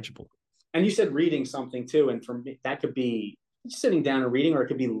seems manageable. And you said reading something too, and for me, that could be sitting down and reading, or it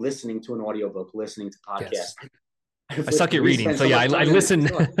could be listening to an audiobook, listening to podcasts. Yes. I suck at We reading. spend So so yeah, much I time in it. listen.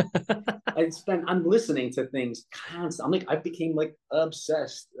 So I'm listening to things constantly. I'm like, I became like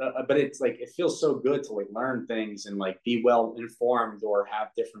obsessed, but it's like, it feels so good to like learn things and like be well informed or have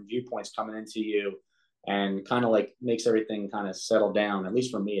different viewpoints coming into you, and kind of like makes everything kind of settle down. At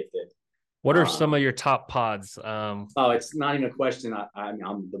least for me, it did. What are some Um, of your top pods? oh, it's not even a question. I mean,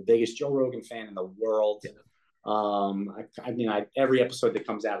 I'm the biggest Joe Rogan fan in the world. Yeah. I mean, every episode that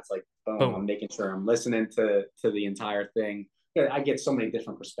comes out, it's like, boom, I'm Boom. making sure I'm listening to the entire thing. I get so many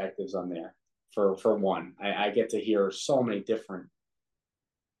different perspectives on there. For one, I get to hear so many different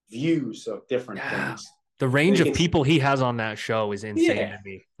views of different Yeah. things. The range It of gets, people he has on that show is insane yeah, to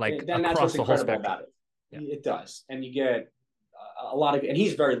me, like then that's across what's the whole incredible spectrum. about it. Yeah. It does, and you get a lot of, and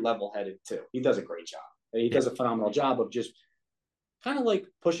he's very level headed too. He does a great job. He Yeah. does a phenomenal job of just kind of like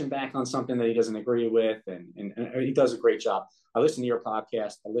pushing back on something that he doesn't agree with, and he does a great job. I listen to your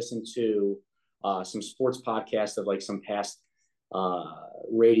podcast. I listen to some sports podcasts of like some past uh,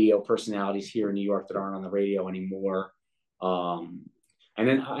 radio personalities here in New York that aren't on the radio anymore. Um, and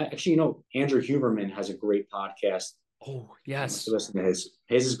then actually, Andrew Huberman has a great podcast. Oh, If you yes. listen to his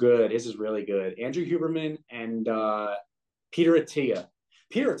is good. His is really good. Andrew Huberman and Peter Attia.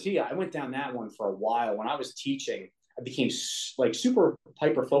 Peter Attia, I went down that one for a while. When I was teaching, I became like super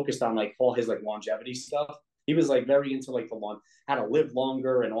hyper focused on like all his like longevity stuff. He was like very into like how to live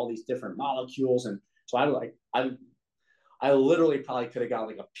longer and all these different molecules. And so I literally probably could have got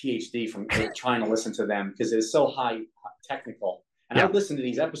like a PhD from trying to listen to them because it's so high technical. And I Yeah. would listen to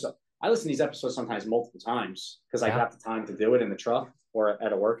these episodes. I listen to these episodes sometimes multiple times because I Yeah. got the time to do it in the truck or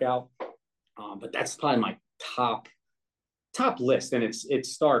at a workout. But that's probably my top list, and it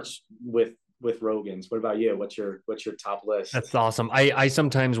starts with Rogan's. What about you? What's your top list? That's awesome. I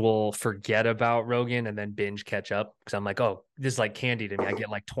sometimes will forget about Rogan and then binge catch up because I'm like, oh, this is like candy to me. I get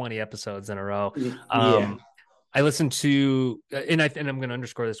like 20 episodes in a row. Yeah. I listen to, and I'm going to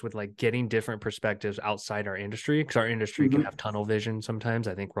underscore this with like getting different perspectives outside our industry because our industry can Mm-hmm. have tunnel vision sometimes.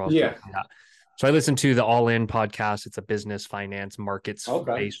 I think we're all Yeah. guilty of that. So I listen to the All In podcast. It's a business, finance, markets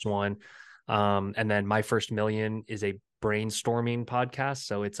Okay. based one. And then My First Million is a brainstorming podcast.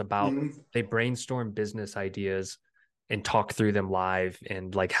 So it's about Mm-hmm. they brainstorm business ideas and talk through them live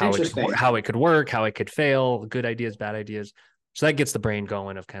and like Interesting. how it could work, how it could fail, good ideas, bad ideas. So that gets the brain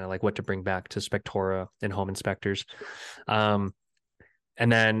going of kind of like what to bring back to Spectora and home inspectors. Um,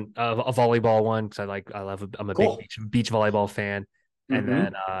 and then a volleyball one because I'm a big Cool. beach volleyball fan. And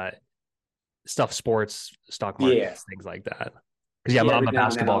then Mm-hmm. stuff sports, stock Yeah. markets, things like that. Because yeah, Yeah. I'm Every a now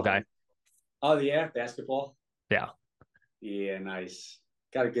and then basketball I'll. guy. Oh yeah, basketball. Yeah. Yeah, nice.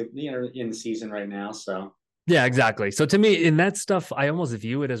 Got a good, in the season right now, so Yeah, exactly. So to me, in that stuff, I almost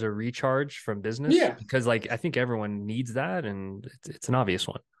view it as a recharge from business yeah. because like I think everyone needs that and it's an obvious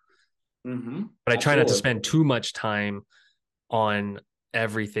one. Mm-hmm. But I try not to Absolutely. spend too much time on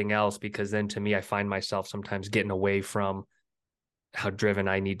everything else because then to me I find myself sometimes getting away from how driven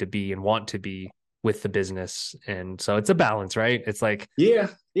I need to be and want to be with the business. And so it's a balance, right? It's like, Yeah,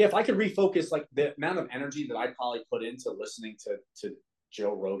 yeah. If I could refocus, like the amount of energy that I probably put into listening to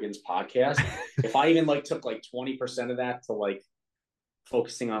Joe Rogan's podcast, if I even like took like 20% of that to like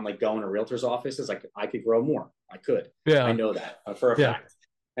focusing on like going to realtors' offices, like I could grow more. I could. I yeah, know that for a yeah, fact.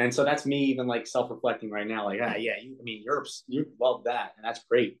 And so that's me even like self-reflecting right now. Like, yeah, I mean, you love that, and that's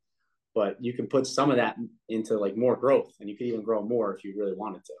great. But you can put some of that into like more growth, and you could even grow more if you really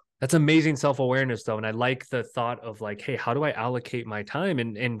wanted to. that's amazing self-awareness though. And I like the thought of like, hey, how do I allocate my time?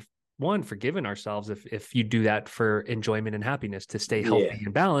 And one, forgiving ourselves if you do that for enjoyment and happiness to stay Yeah, healthy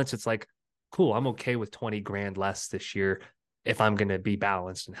and balanced. It's like, cool, I'm okay with 20 grand less this year if I'm gonna be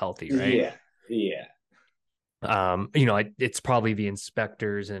balanced and healthy, right? yeah, yeah. It's probably the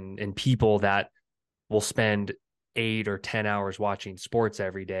inspectors and people that will spend 8 or 10 hours watching sports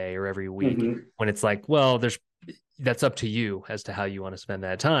every day or every week, Mm-hmm. when it's like, well, that's up to you as to how you want to spend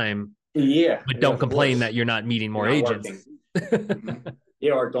that time. Yeah, But yeah, don't of complain course. that you're not meeting You're more not agents. working. Mm-hmm.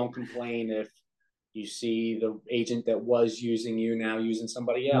 Yeah, or don't complain if you see the agent that was using you now using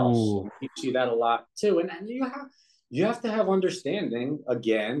somebody else. Ooh, And you see that a lot too. And you have to have understanding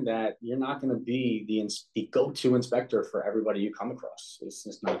again that you're not going to be the go-to inspector for everybody you come across. It's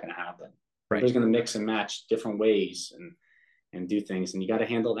just not going to happen. right. Everybody's going to mix and match different ways and do things, and you got to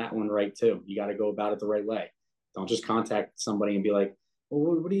handle that one right too. You got to go about it the right way. Don't just contact somebody and be like,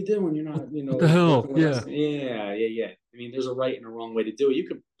 well, what are you doing? You're not, What the hell? working with Yeah. us. Yeah, yeah, yeah. I mean, there's a right and a wrong way to do it. You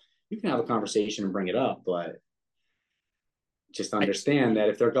can have a conversation and bring it up, but just I, understand that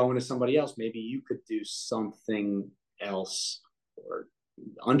if they're going to somebody else, maybe you could do something else or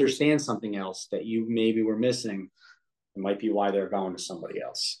understand something else that you maybe were missing. It might be why they're going to somebody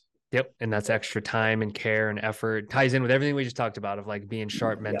else. yep. And that's extra time and care and effort. Ties in with everything we just talked about of like being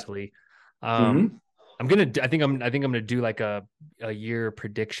sharp Yeah. mentally. Mm-hmm. I think I'm gonna do like a year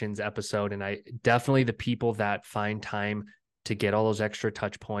predictions episode. And I definitely, the people that find time to get all those extra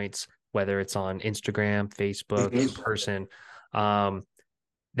touch points, whether it's on Instagram, Facebook, in Mm-hmm. person, um,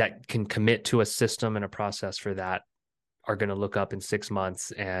 that can commit to a system and a process for that, are going to look up in 6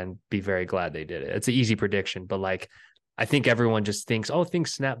 months and be very glad they did it. It's an easy prediction, but like, I think everyone just thinks, oh,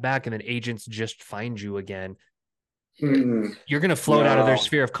 things snap back and then agents just find you again. Mm-hmm. You're going to float out of their No.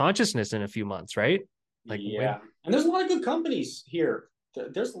 sphere of consciousness in a few months, right? Like, when, Yeah. And there's a lot of good companies here.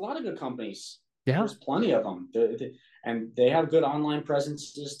 There's a lot of good companies. yeah, There's plenty of them. And they have good online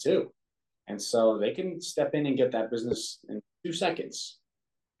presences too. And so they can step in and get that business in 2 seconds.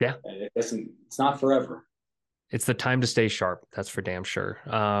 yeah, It's not forever. it's the time to stay sharp. That's for damn sure.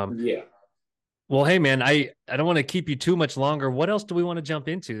 Yeah. Well, hey man, I don't want to keep you too much longer. What else do we want to jump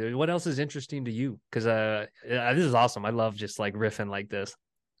into? What else is interesting to you? Because this is awesome. I love just like riffing like this.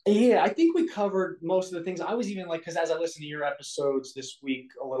 Yeah, I think we covered most of the things. I was even like, because as I listened to your episodes this week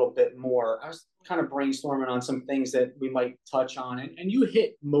a little bit more, I was kind of brainstorming on some things that we might touch on. And you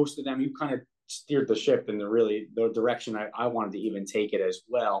hit most of them. You kind of steered the ship in the direction I wanted to even take it as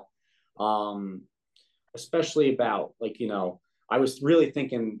well. Um, Especially about like, I was really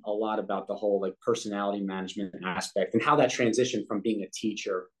thinking a lot about the whole like personality management aspect and how that transitioned from being a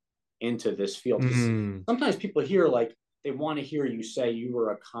teacher into this field. Because Mm, sometimes people hear like they want to hear you say you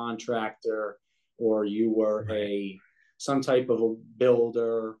were a contractor or you were right, a some type of a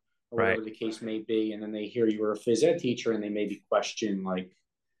builder or right, whatever the case may be, and then they hear you were a phys ed teacher and they maybe question like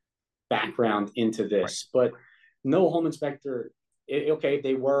background into right. this. But no home inspector, okay,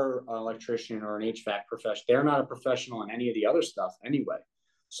 they were an electrician or an HVAC professional. They're not a professional in any of the other stuff anyway.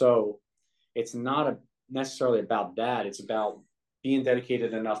 So it's not necessarily about that. It's about being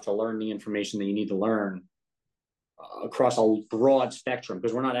dedicated enough to learn the information that you need to learn across a broad spectrum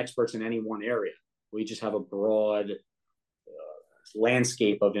because we're not experts in any one area. We just have a broad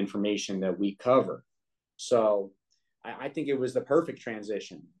landscape of information that we cover. So I think it was the perfect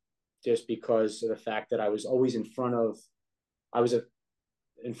transition just because of the fact that I was always I was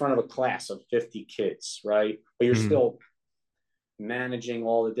in front of a class of 50 kids, right? But you're Mm, still managing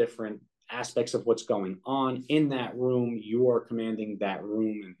all the different aspects of what's going on in that room. You are commanding that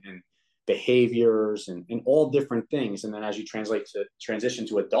room and behaviors and all different things. And then as you transition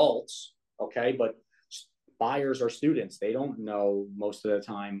to adults, okay, but buyers are students. They don't know most of the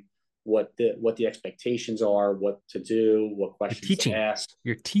time what the expectations are, what to do, what you're questions to teaching. ask.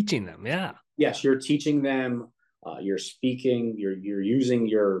 You're teaching them. Yeah. Yes, you're teaching them, you're speaking, you're using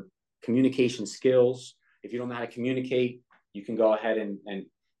your communication skills. If you don't know how to communicate, you can go ahead and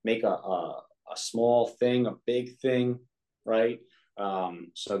make a small thing a big thing, right? And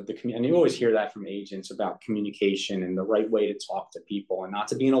you always hear that from agents about communication and the right way to talk to people and not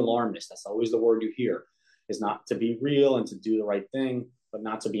to be an alarmist. That's always the word you hear, is not to be real and to do the right thing, but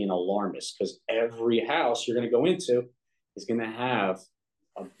not to be an alarmist, because every house you're going to go into is going to have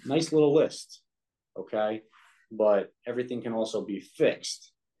a nice little list, okay? But everything can also be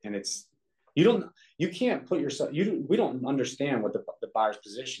fixed, and you don't you can't put yourself we don't understand what the buyer's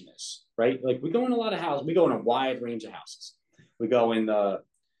position is, right? Like we go in a lot of houses, we go in a wide range of houses. We go in the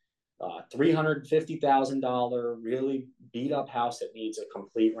 $350,000 really beat up house that needs a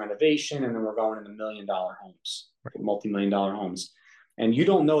complete renovation, and then we're going in the $1 million homes, Right. multi-million-dollar homes, and you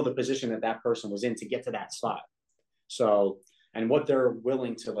don't know the position that that person was in to get to that spot. So, and what they're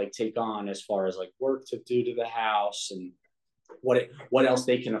willing to like take on as far as like work to do to the house and what else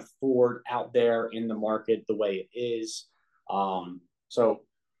they can afford out there in the market the way it is. So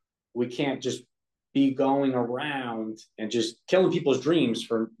we can't just be going around and just killing people's dreams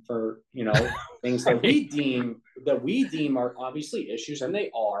for things that we Right. deem that we deem are obviously issues, and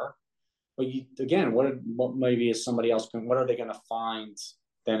they are. But again, what maybe is somebody else? What are they going to find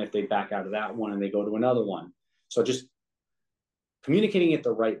then if they back out of that one and they go to another one? So just communicating it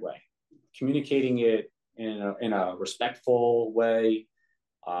the right way, communicating it in a respectful way,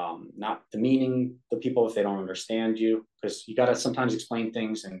 not demeaning the people if they don't understand you, because you got to sometimes explain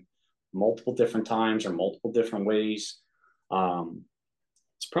things in multiple different times or multiple different ways.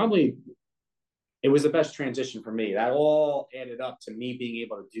 It's probably, it was the best transition for me. That all added up to me being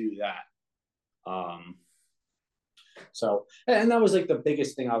able to do that. So, and that was like the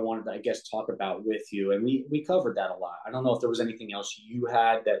biggest thing I wanted to, I guess, talk about with you. And we covered that a lot. I don't know if there was anything else you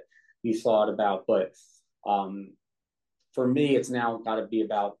had that you thought about, but for me, it's now got to be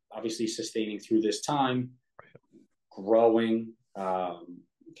about obviously sustaining through this time, growing,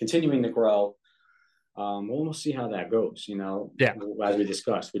 continuing to grow. We'll see how that goes. Yeah. As we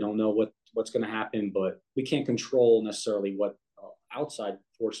discussed, we don't know what's going to happen, but we can't control necessarily what outside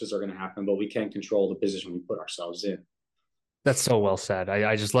forces are going to happen, but we can control the position we put ourselves in. That's so well said.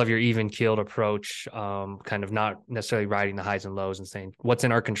 I just love your even keeled approach, kind of not necessarily riding the highs and lows and saying what's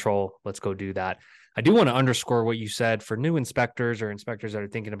in our control. Let's go do that. I do want to underscore what you said for new inspectors or inspectors that are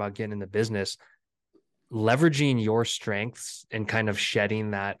thinking about getting in the business, leveraging your strengths and kind of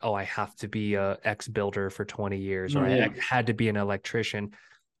shedding that, oh, I have to be a ex builder for 20 years or I had to be an electrician.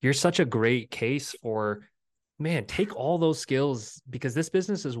 You're such a great case for, man, take all those skills, because this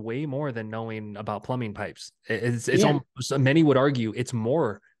business is way more than knowing about plumbing pipes. It's almost, many would argue it's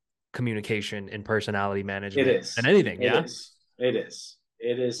more communication and personality management than anything. It is.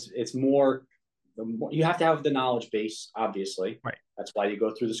 It's more, you have to have the knowledge base, obviously. Right. That's why you go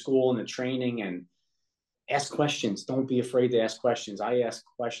through the school and the training and ask questions. Don't be afraid to ask questions. I ask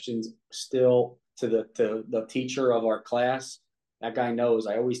questions still to the teacher of our class. That guy knows.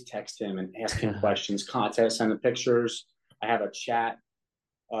 I always text him and ask him questions, send him pictures. I have a chat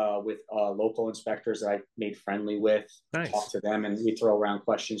with local inspectors that I made friendly with. Nice. Talk to them, and we throw around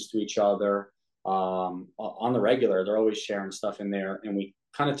questions to each other on the regular. They're always sharing stuff in there, and we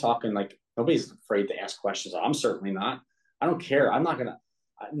kind of talking like nobody's afraid to ask questions. I'm certainly not. I don't care. I'm not gonna.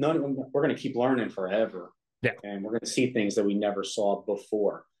 We're gonna keep learning forever. Yeah, and we're gonna see things that we never saw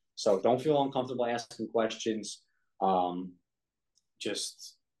before. So don't feel uncomfortable asking questions.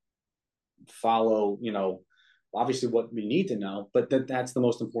 Just follow, obviously what we need to know, but that's the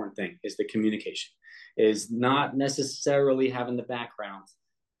most important thing is the communication, is not necessarily having the background,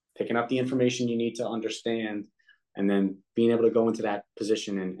 picking up the information you need to understand, and then being able to go into that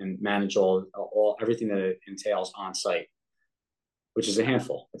position and manage everything that it entails on site, which is a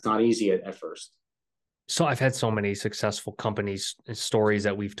handful. It's not easy at first. So I've had so many successful companies and stories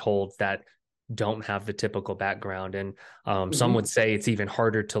that we've told that don't have the typical background. And some would say it's even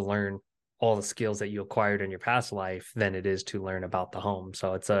harder to learn all the skills that you acquired in your past life than it is to learn about the home.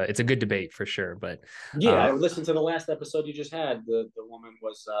 So it's a good debate for sure. But I listened to the last episode you just had. The woman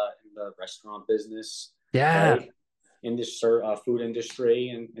was in the restaurant business. Yeah. Right? In this food industry.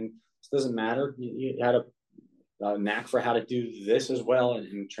 And it doesn't matter. You had a knack for how to do this as well,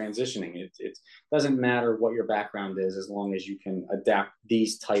 and transitioning. It doesn't matter what your background is, as long as you can adapt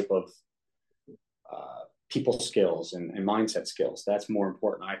these type of people skills and mindset skills. That's more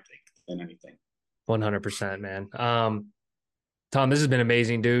important, I think, than anything. 100%, man. Tom, this has been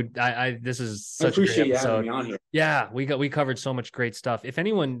amazing, dude. This is such a great episode. You having me on here. Yeah, we covered so much great stuff. If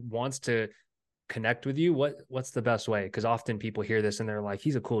anyone wants to connect with you, what's the best way? Because often people hear this and they're like,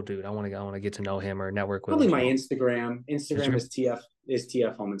 he's a cool dude. I want to get to know him or network with him. Probably my Instagram. Instagram is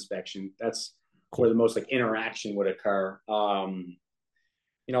TF Home Inspection. That's cool. Where the most interaction would occur.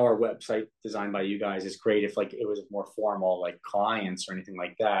 Our website designed by you guys is great if it was more formal, like clients or anything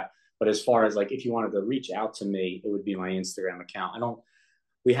like that. But as far as if you wanted to reach out to me, it would be my Instagram account.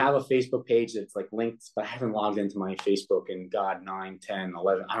 We have a Facebook page that's linked, but I haven't logged into my Facebook in 9, 10,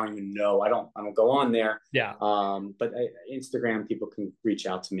 11. I don't even know. I don't go on there. Yeah. But Instagram, people can reach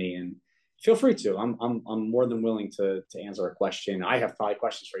out to me and feel free to. I'm more than willing to answer a question. I have probably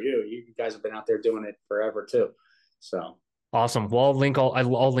questions for you. You guys have been out there doing it forever too. So. Awesome. Well, I'll link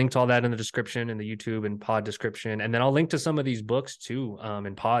to all that in the description, in the YouTube and pod description. And then I'll link to some of these books too,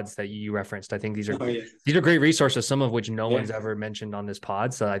 and pods that you referenced. I think these are great resources, some of which no one's ever mentioned on this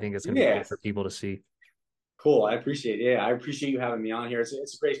pod. So I think it's going to be good for people to see. Cool. I appreciate it. Yeah. I appreciate you having me on here. It's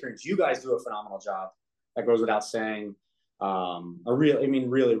a great experience. You guys do a phenomenal job. That goes without saying.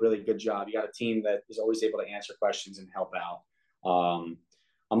 Really, really good job. You got a team that is always able to answer questions and help out. I'm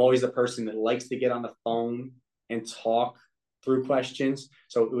always the person that likes to get on the phone and talk through questions.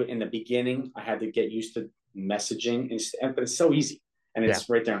 So in the beginning, I had to get used to messaging, but it's so easy, and it's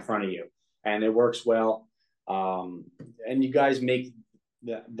right there in front of you, and it works well. And you guys make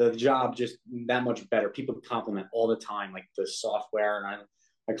the job just that much better. People compliment all the time, like the software, and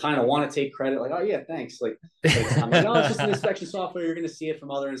I kind of want to take credit, like, oh yeah, thanks. Like, I'm like, oh, it's just an inspection software. You're going to see it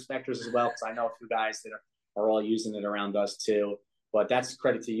from other inspectors as well, because I know a few guys that are all using it around us too. But that's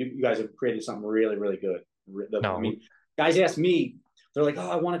credit to you. You guys have created something really, really good. No. I mean, guys ask me, they're like, oh,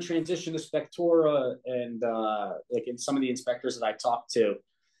 I want to transition to Spectora, and like in some of the inspectors that I talk to,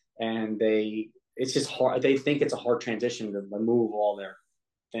 and it's just hard. They think it's a hard transition to move all their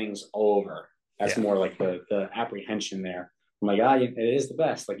things over. That's more like the apprehension there. I'm like, it is the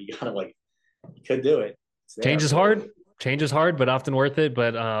best. Like, you gotta, like, you could do it. Change is hard. Change is hard, but often worth it.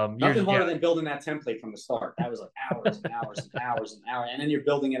 But nothing harder than building that template from the start. That was like hours and hours and hours and hours. And then you're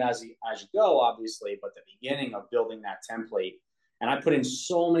building it as you go, obviously. But the beginning of building that template, and I put in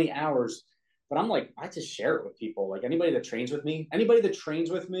so many hours. But I'm like, I just share it with people. Like, anybody that trains with me,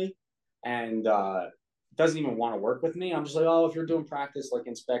 and doesn't even want to work with me, I'm just like, oh, if you're doing practice, like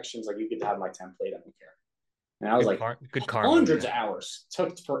inspections, like, you could have my template. I don't care. And I was good karma, hundreds of hours.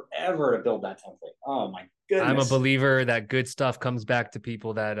 Took forever to build that template. Oh my goodness. I'm a believer that good stuff comes back to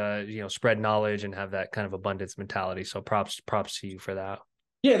people that spread knowledge and have that kind of abundance mentality. So props to you for that.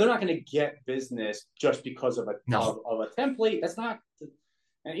 Yeah, they're not going to get business just because of a template. That's not.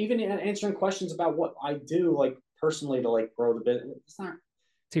 And even answering questions about what I do, like, personally, to, like, grow the business, it's not.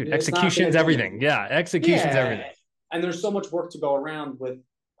 Dude, execution's everything. Yeah, execution's everything. And there's so much work to go around with.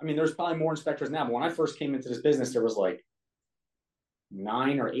 I mean, there's probably more inspectors now, but when I first came into this business, there was like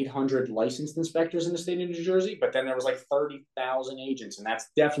 900 or 800 licensed inspectors in the state of New Jersey, but then there was like 30,000 agents, and that's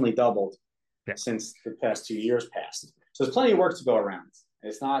definitely doubled since the past 2 years passed. So there's plenty of work to go around.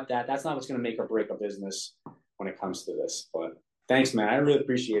 It's not that's not what's going to make or break a business when it comes to this. But thanks, man. I really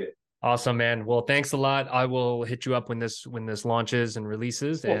appreciate it. Awesome, man. Well, thanks a lot. I will hit you up when this launches and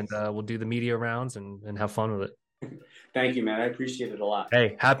releases, cool. And we'll do the media rounds and have fun with it. Thank you, man. I appreciate it a lot.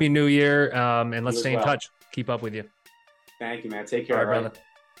 Hey, happy New Year. And let's stay in touch. Keep up with you. Thank you, man. Take care. All right, brother.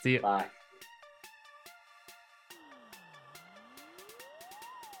 See you. Bye.